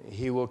corazón,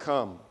 He will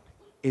come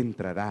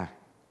entrará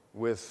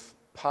with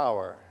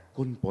power,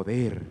 con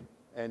poder,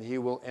 and He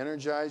will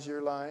energize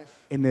your life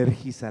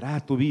energizará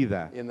tu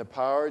vida in the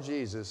power of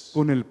Jesus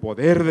con el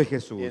poder de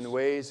Jesús in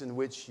ways in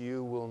which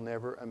you will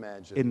never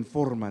imagine. en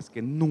formas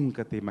que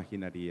nunca te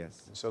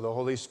imaginarías. So the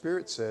Holy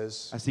Spirit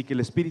says, Así que el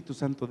Espíritu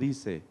Santo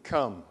dice,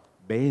 come.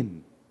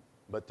 ven.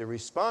 But the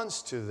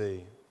response to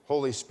the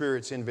Holy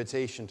Spirit's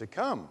invitation to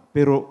come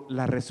Pero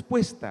la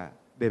respuesta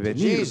de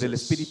venir Jesus del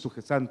Espíritu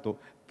Santo,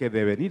 que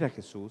de venir a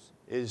Jesús,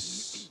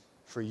 is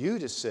for you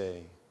to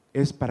say,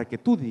 es para que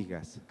tú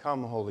digas,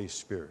 come, Holy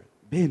Spirit,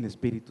 ven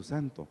Espíritu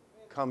Santo,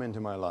 come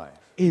into my life.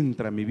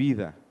 entra a mi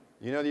vida.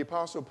 You know, the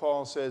Apostle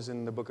Paul says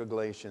in the book of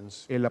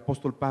Galatians, El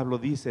apóstol Pablo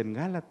dice en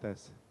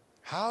Gálatas,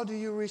 how do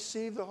you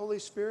receive the Holy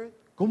Spirit?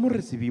 ¿cómo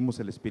recibimos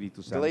el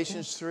Espíritu Santo?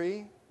 Galatians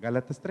 3,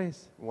 Gálatas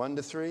 3, 1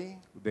 to 3.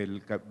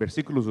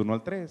 versículos 1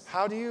 al 3.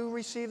 How do you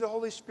receive the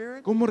Holy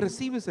Spirit? ¿Cómo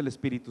recibes el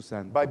Espíritu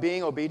Santo? By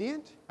being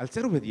obedient? ¿Al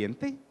ser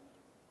obediente?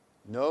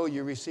 No,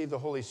 you receive the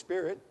Holy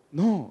Spirit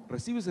No,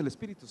 recibes el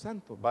Espíritu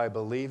Santo by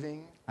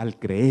believing al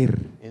creer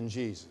in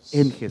Jesus.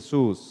 en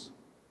Jesús.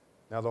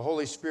 Now, the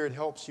Holy Spirit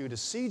helps you to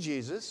see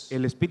Jesus.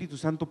 El Espíritu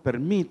Santo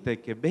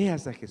permite que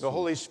veas a The Jesús.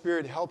 Holy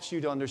Spirit helps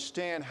you to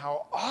understand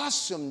how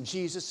awesome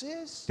Jesus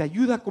is Te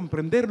ayuda a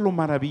comprender lo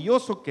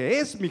maravilloso que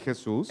es mi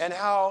Jesús and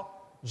how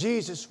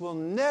Jesus will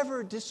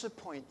never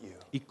disappoint you.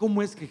 y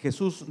cómo es que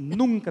Jesús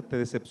nunca te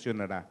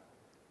decepcionará.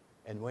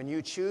 And when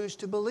you choose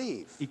to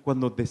believe Y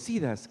cuando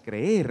decidas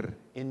creer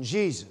in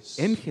Jesus,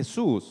 en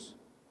Jesús,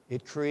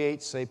 it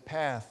creates a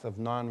path of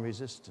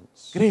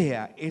non-resistance.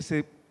 crea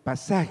ese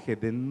pasaje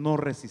de no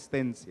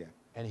resistencia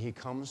And He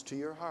comes to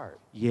your heart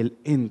y Él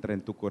entra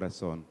en tu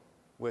corazón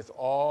with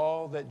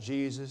all that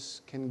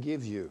Jesus can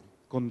give you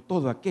con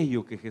todo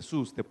aquello que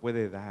Jesús te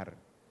puede dar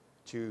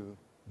to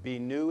be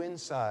new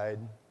inside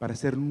para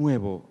ser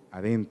nuevo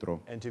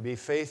adentro and to be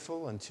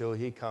faithful until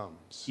He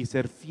comes. y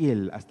ser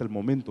fiel hasta el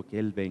momento que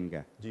Él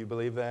venga. Do you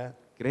believe that?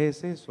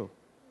 ¿Crees eso?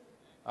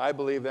 I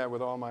believe that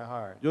with all my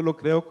heart. Yo lo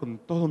creo con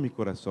todo mi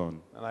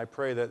corazón And I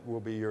pray that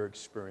will be your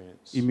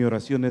experience. y mi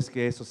oración es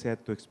que eso sea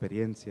tu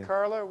experiencia.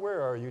 Carla,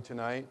 where are you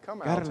tonight?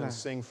 Come out Carla. and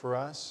sing for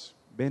us.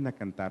 ven a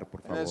cantar,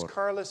 por And as favor.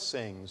 Carla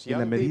sings, Y en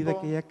la young medida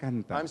people, que ella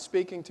canta, I'm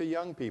speaking to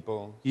young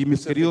people y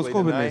mis queridos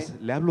specifically jóvenes,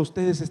 tonight. le hablo a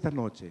ustedes esta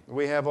noche.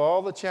 We have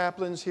all the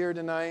chaplains here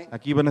tonight.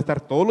 Aquí van a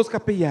estar todos los We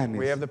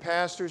capellanes. have the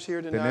pastors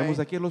here Tenemos tonight.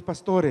 aquí a los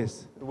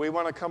pastores. We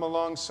want to come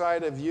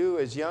alongside of you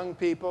as young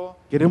people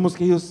Queremos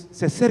que ellos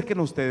se acerquen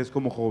a ustedes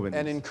como and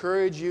jóvenes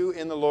encourage you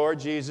in the Lord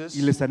Jesus.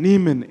 y les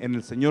animen en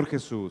el Señor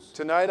Jesús.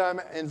 Tonight I'm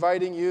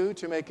inviting you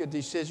to make a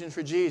decision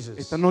for Jesus.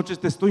 Esta noche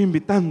te estoy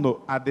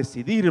invitando a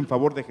decidir en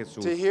favor de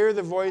Jesús, To hear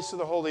the voice of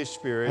the Holy a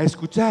Spirit.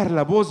 escuchar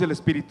la voz del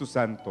Espíritu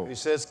Santo, He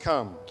says,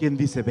 come. quien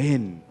dice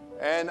ven.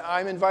 And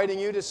I'm inviting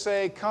you to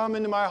say, come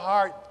into my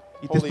heart,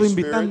 Y te estoy Holy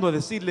invitando a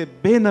Spirit, decirle,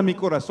 ven a mi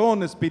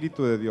corazón,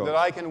 Espíritu de Dios, that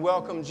I can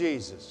welcome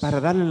Jesus. para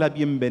darle la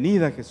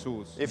bienvenida a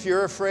Jesús. If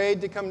you're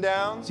afraid to come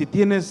down, Si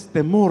tienes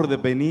temor de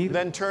venir,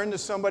 then turn to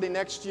somebody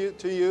next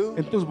to you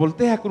entonces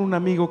voltea con un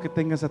amigo que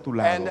tengas a tu and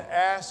lado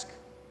ask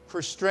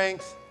for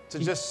strength to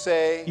just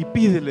say, y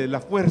pídele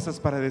las fuerzas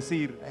para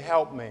decir,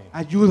 help me.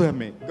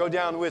 ayúdame, Go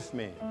down with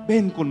me.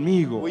 ven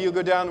conmigo, Will you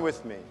go down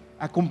with me?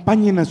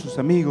 acompañen a sus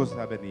amigos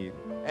a venir.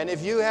 And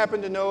if you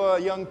happen to know a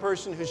young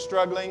person who's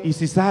struggling, Y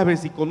si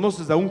sabes y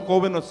conoces a un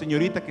joven o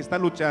señorita que está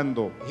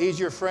luchando, he's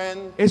your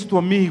friend, es tu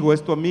amigo,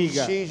 es tu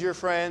amiga, she's your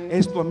friend,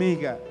 es tu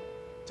amiga,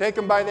 take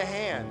him by the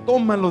hand.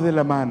 tómalo de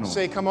la mano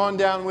Say, come on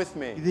down with y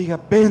me. diga,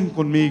 ven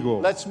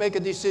conmigo. Let's make a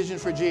decision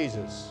for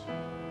Jesus.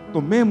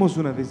 Tomemos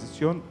una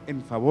decisión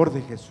en favor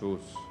de Jesús.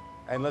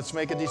 And let's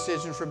make a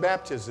decision for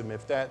baptism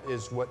if that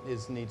is what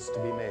needs to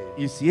be made.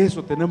 Y si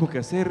eso tenemos que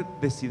hacer,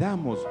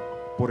 decidamos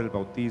por el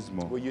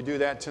bautismo. Will you do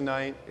that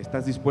tonight?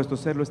 ¿Estás dispuesto a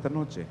hacerlo esta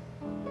noche?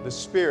 The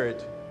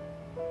Spirit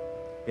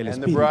El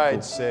and the bride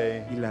Espíritu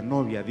say, y la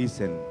novia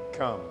dicen,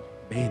 come.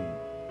 ven.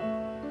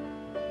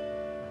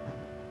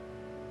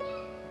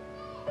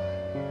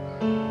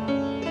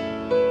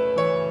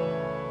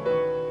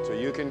 So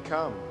you can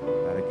come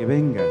Para que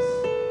vengas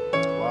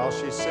while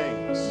she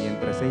sings.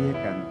 mientras ella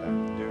canta.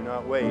 Do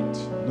not wait.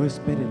 No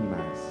esperen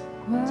más.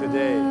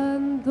 Today.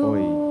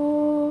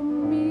 Cuando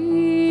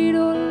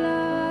miro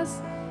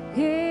las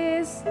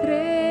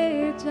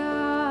estrellas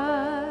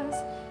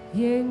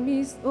y en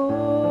mis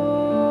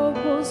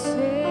ojos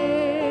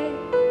se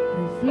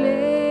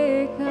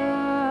reflejan,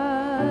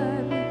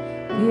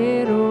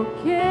 quiero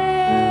que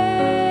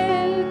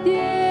el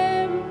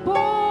tiempo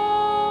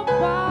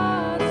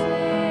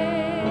pase,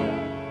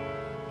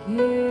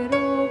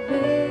 quiero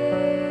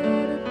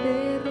verte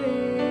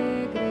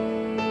regresar.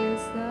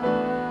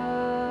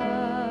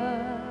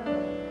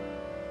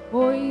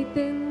 Hoy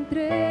te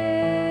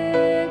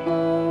entrego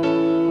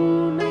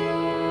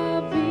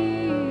una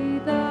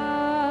vida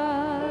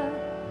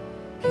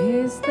que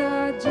está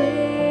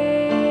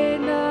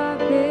llena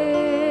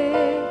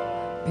de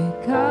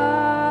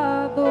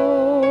pecado.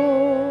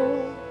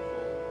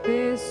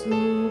 Te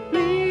suplico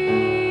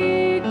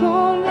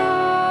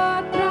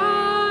la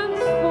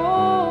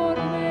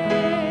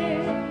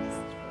transformes,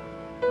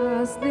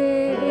 haz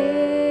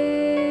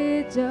de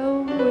ella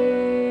un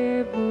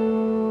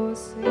nuevo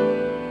ser.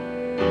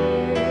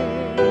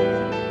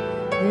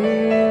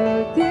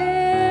 El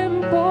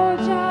tiempo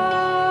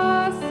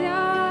ya se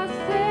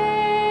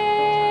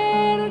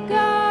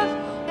acerca,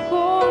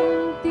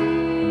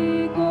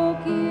 contigo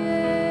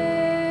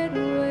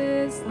quiero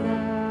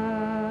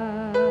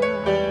estar,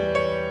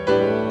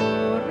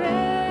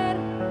 correr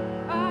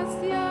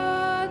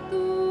hacia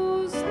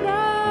tus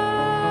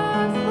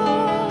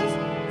brazos,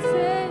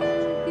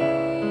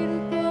 sentir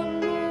tu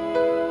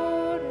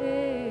amor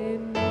en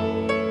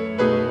mí.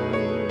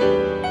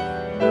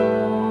 No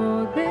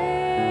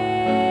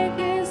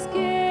dejes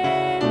que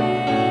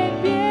me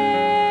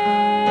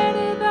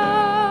pierda,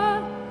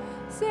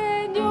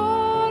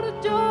 Señor,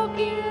 yo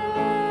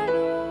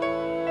quiero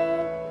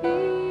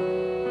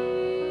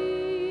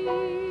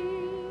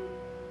vivir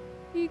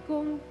y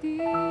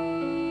contigo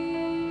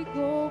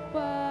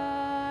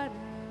para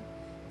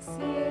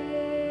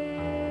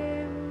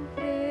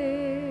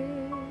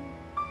siempre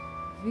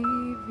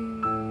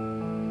vivir.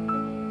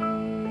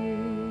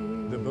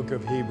 The book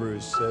of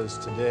Hebrews says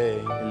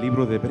today, El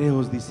libro de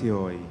Hebreos dice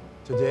hoy,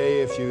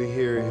 if you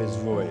hear his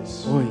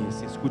voice, hoy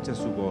si escuchas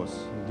su voz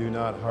do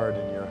not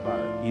harden your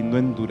heart. y no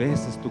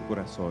endureces tu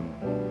corazón.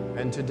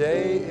 And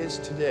today is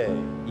today.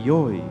 Y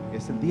hoy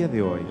es el día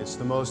de hoy, It's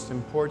the most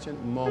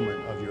important moment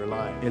of your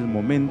life el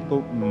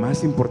momento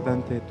más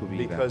importante de tu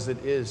vida, because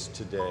it is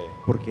today.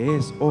 porque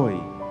es hoy.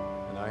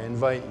 And I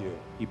invite you,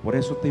 Y por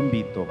eso te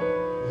invito,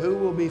 who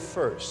will be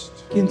first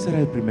 ¿quién será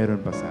el primero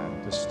en pasar?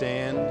 to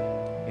stand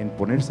En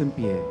ponerse en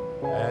pie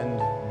and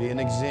be an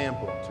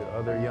example to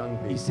other young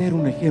y people ser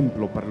un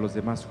ejemplo para los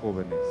demás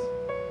jóvenes,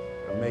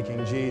 of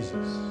making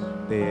Jesus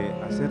de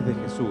hacer de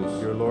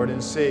Jesús your Lord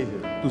and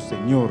Savior, tu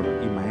Señor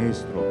y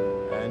Maestro,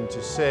 and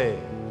to say,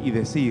 y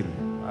decir,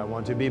 I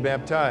want to be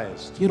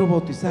baptized. quiero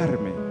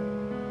bautizarme,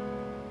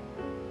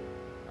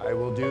 I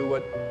will do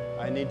what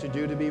I need to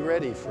do to be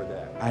ready for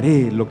that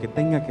haré lo que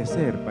tenga que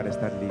hacer para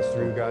estar through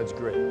listo, God's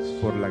grace.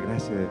 por la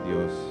gracia de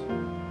Dios.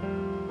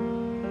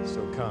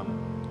 So come.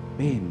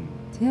 Ven,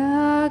 Te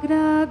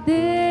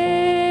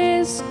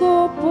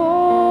agradezco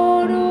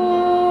por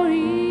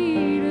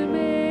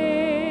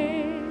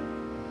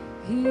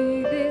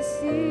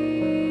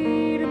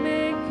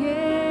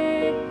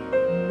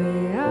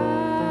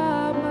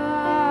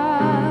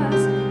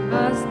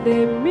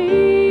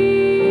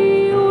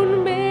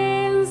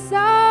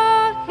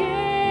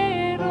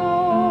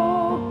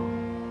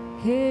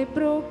que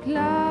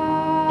proclame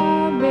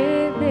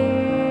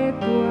de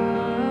tu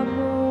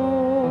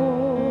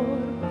amor.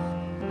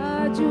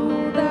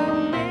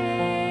 Ayúdame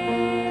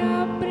a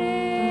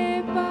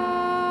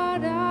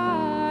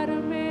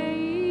prepararme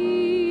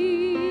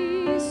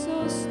y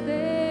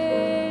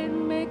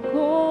sosténme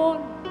con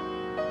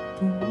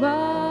tu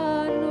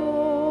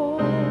mano,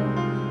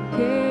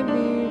 que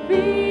mi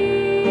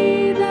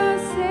vida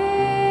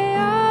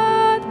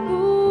sea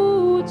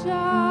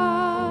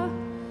tuya.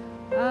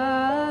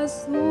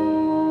 Haz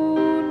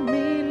un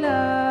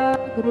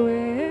milagro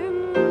en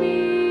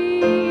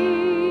mí.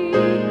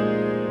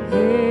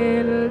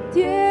 El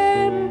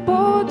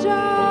tiempo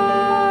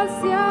ya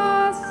se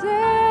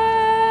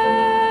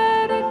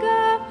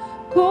acerca,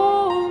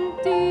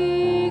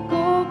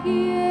 contigo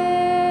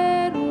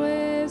quiero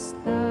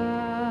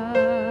estar.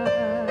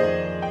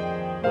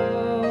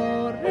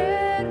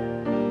 Correr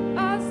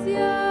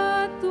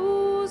hacia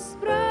tus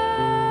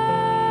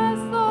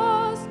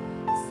brazos,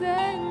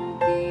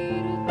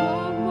 sentir tu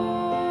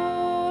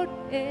amor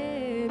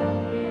en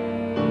mí.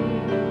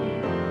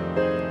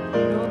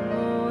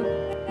 No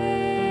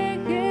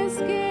dejes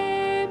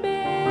que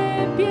me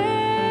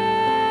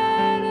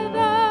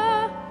pierda,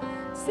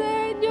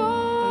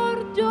 Señor,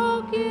 yo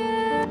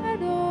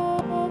quiero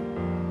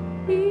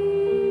ir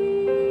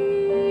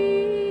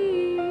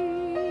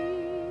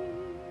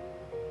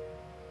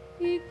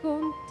y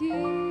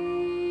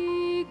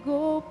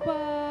contigo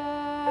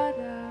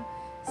para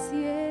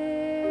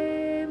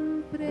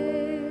siempre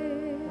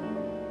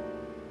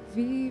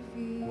vivir.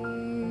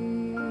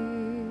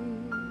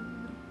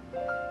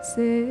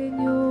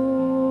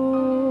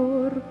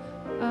 Señor,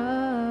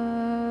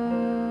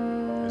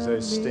 As I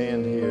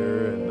stand amén.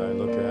 here and I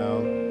look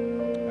out,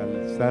 Al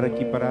estar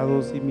aquí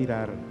parados y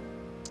mirar,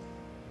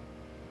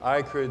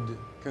 I could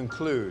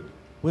conclude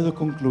puedo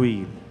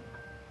concluir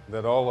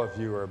that all of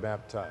you are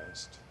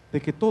baptized. de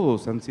que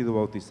todos han sido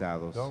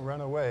bautizados. Don't run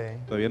away.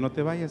 Todavía no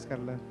te vayas,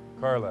 Carla.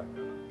 Carla.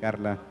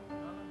 Carla,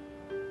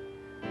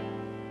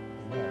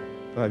 Yeah,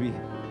 todavía.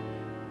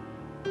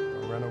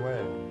 don't run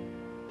away.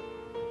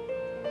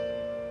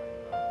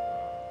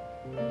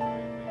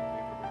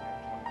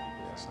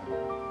 Yes,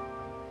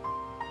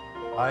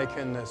 I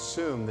can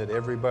assume that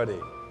everybody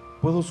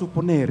Puedo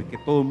suponer que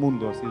todo el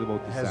mundo ha sido has a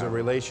bautizado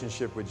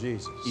relationship with y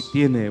Jesus,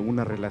 tiene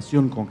una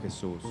relación con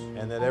Jesús.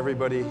 and that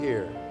everybody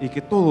here Y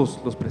que todos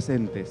los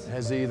presentes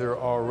has either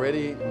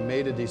already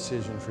made a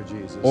decision for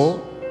Jesus o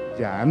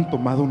ya han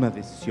tomado una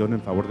decisión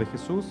en favor de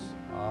Jesús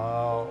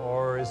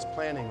or is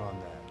planning on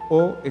that.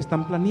 o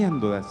están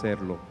planeando de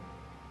hacerlo.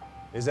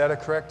 Is that a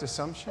correct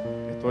assumption?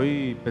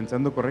 ¿Estoy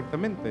pensando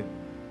correctamente?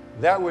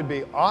 That would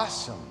be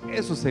awesome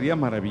Eso sería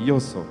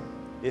maravilloso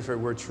if it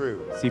were true.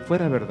 si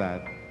fuera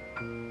verdad.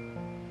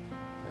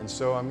 And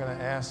so I'm going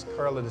to ask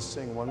Carla to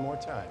sing one more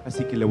time.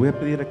 Así que le voy a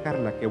pedir a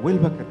Carla que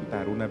vuelva a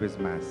cantar una vez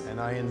más. And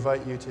I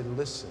invite you to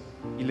listen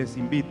Y les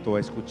invito a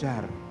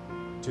escuchar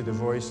to the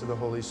voice of the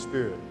Holy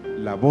Spirit.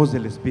 la voz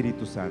del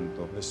Espíritu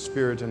Santo. The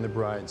Spirit and the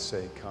bride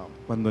say, come.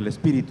 Cuando el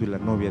Espíritu y la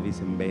novia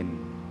dicen ven.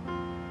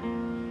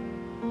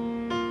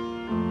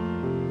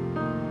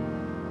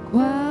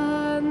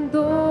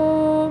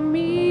 Cuando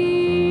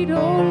miro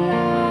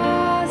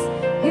las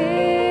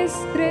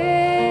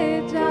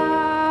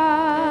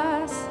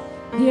estrellas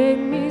y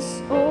en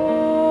mis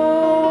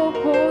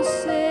ojos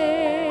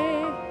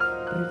se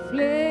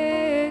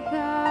reflejan,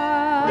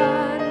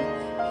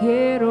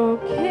 quiero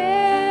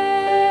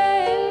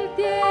que el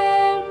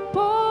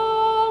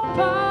tiempo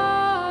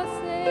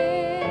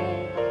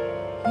pase,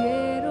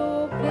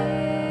 quiero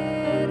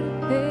ver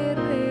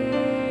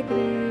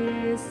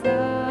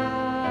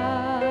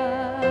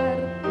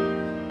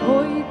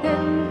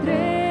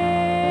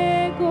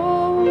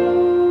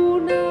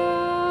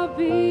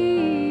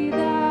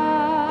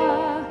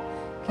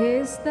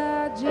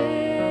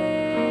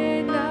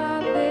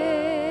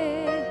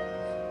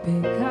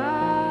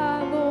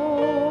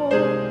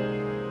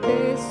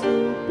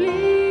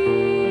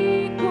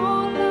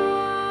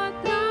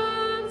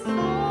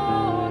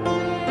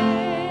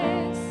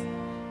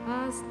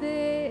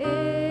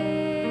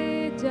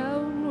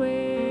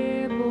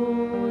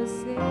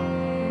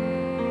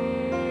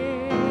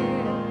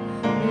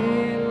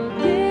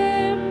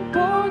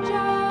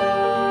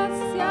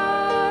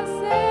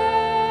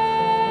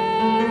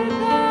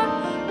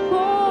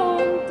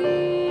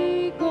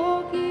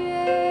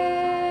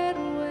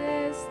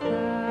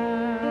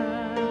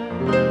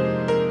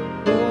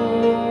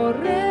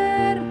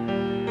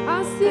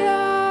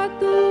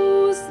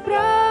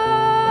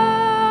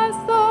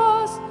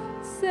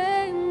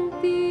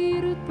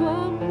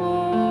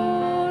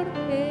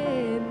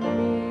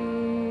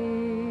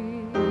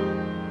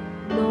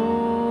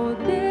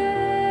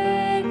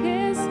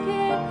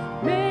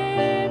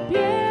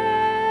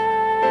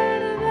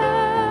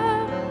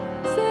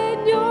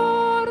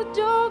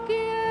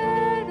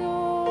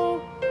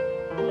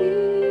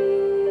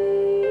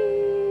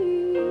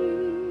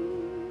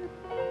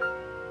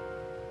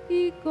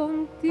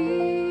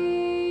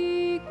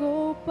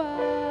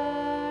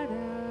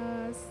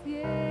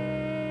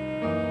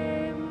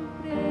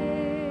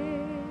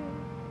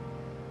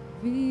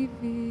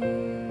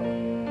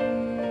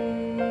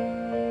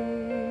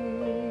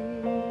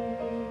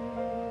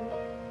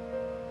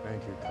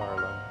Thank you,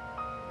 Carla.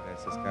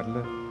 Gracias,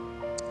 Carla.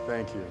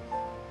 Thank you.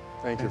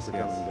 Thank you for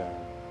Gracias. coming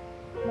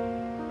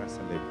down.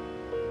 Pásale.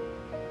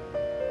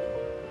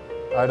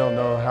 I don't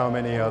know how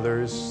many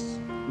others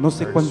No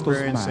sé are cuántos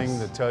experiencing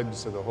the más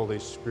tugs of the Holy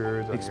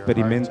Spirit on your heart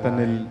experimentan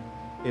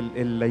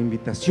tonight. la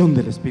invitación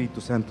del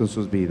Espíritu Santo en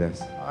sus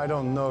vidas. I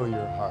don't know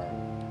your heart.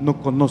 No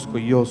conozco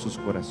yo sus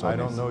I corazones.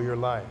 don't know your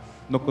life.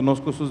 No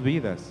conozco sus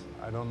vidas.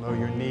 I don't know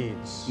your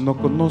needs. No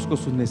conozco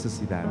sus But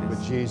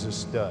necesidades.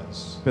 Jesus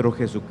does. Pero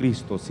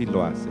Jesucristo sí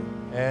lo hace.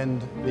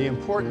 And the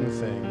important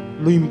thing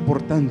Lo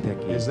importante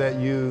aquí is es that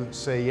you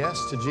say yes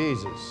to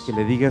Jesus que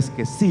le digas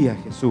que sí a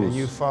Jesús and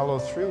you follow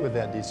through with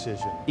that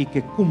decision. y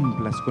que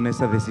cumplas con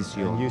esa And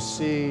decisión you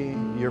see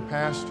your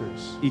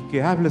pastors y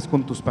que hables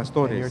con tus and your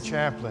pastores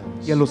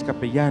chaplains y a los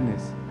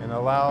capellanes and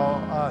allow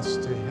us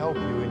to help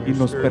you in y your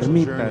nos spiritual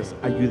permitas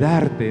journey.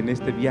 ayudarte en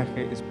este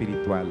viaje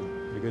espiritual.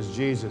 Because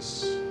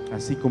Jesus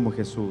Así como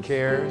Jesús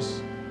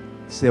cares.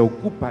 se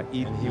ocupa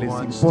y And he les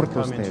wants to importa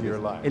a come into ustedes. your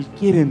life. Él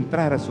quiere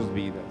entrar a sus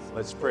vidas.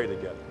 Let's pray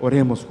together.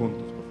 Oremos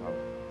juntos, por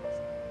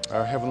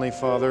favor. Our Heavenly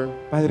Father,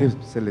 Padre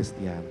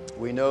Celestial,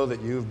 we know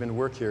that you've been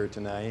work here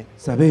tonight.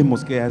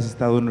 sabemos que has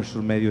estado en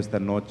nuestro medio esta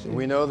noche.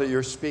 We know that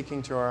you're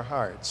speaking to our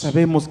hearts.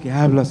 Sabemos que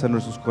hablas a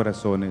nuestros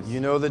corazones. You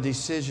know the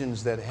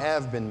decisions that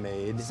have been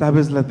made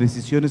Sabes las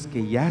decisiones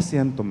que ya se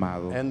han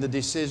tomado and the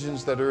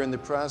decisions that are in the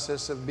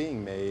process of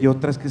being y made.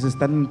 otras que se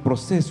están en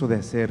proceso de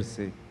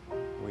hacerse.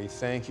 We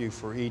thank you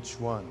for each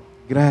one.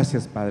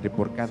 Gracias, Padre,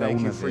 por cada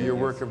Thank una you for de your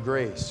ellas. work of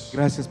grace.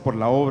 Gracias por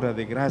la obra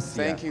de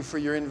gracia Thank you for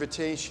your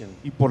invitation.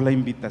 y por la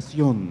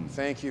invitación.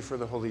 Thank you for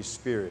the Holy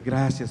Spirit.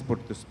 Gracias por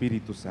tu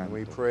Espíritu And Santo.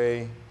 we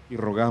pray Y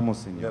rogamos,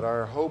 that Señor,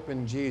 our hope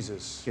in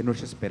Jesus, que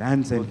nuestra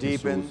esperanza en will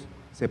deepen Jesús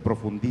se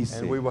profundice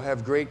and we will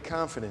have great y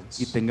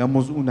confidence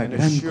tengamos una and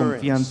gran assurance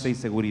confianza y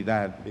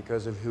seguridad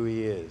because of who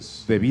He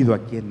is. debido a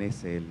quién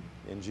es Él.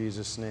 In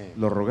Jesus' name,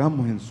 Lo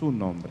rogamos en su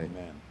nombre.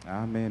 amen.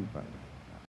 Amén, Padre.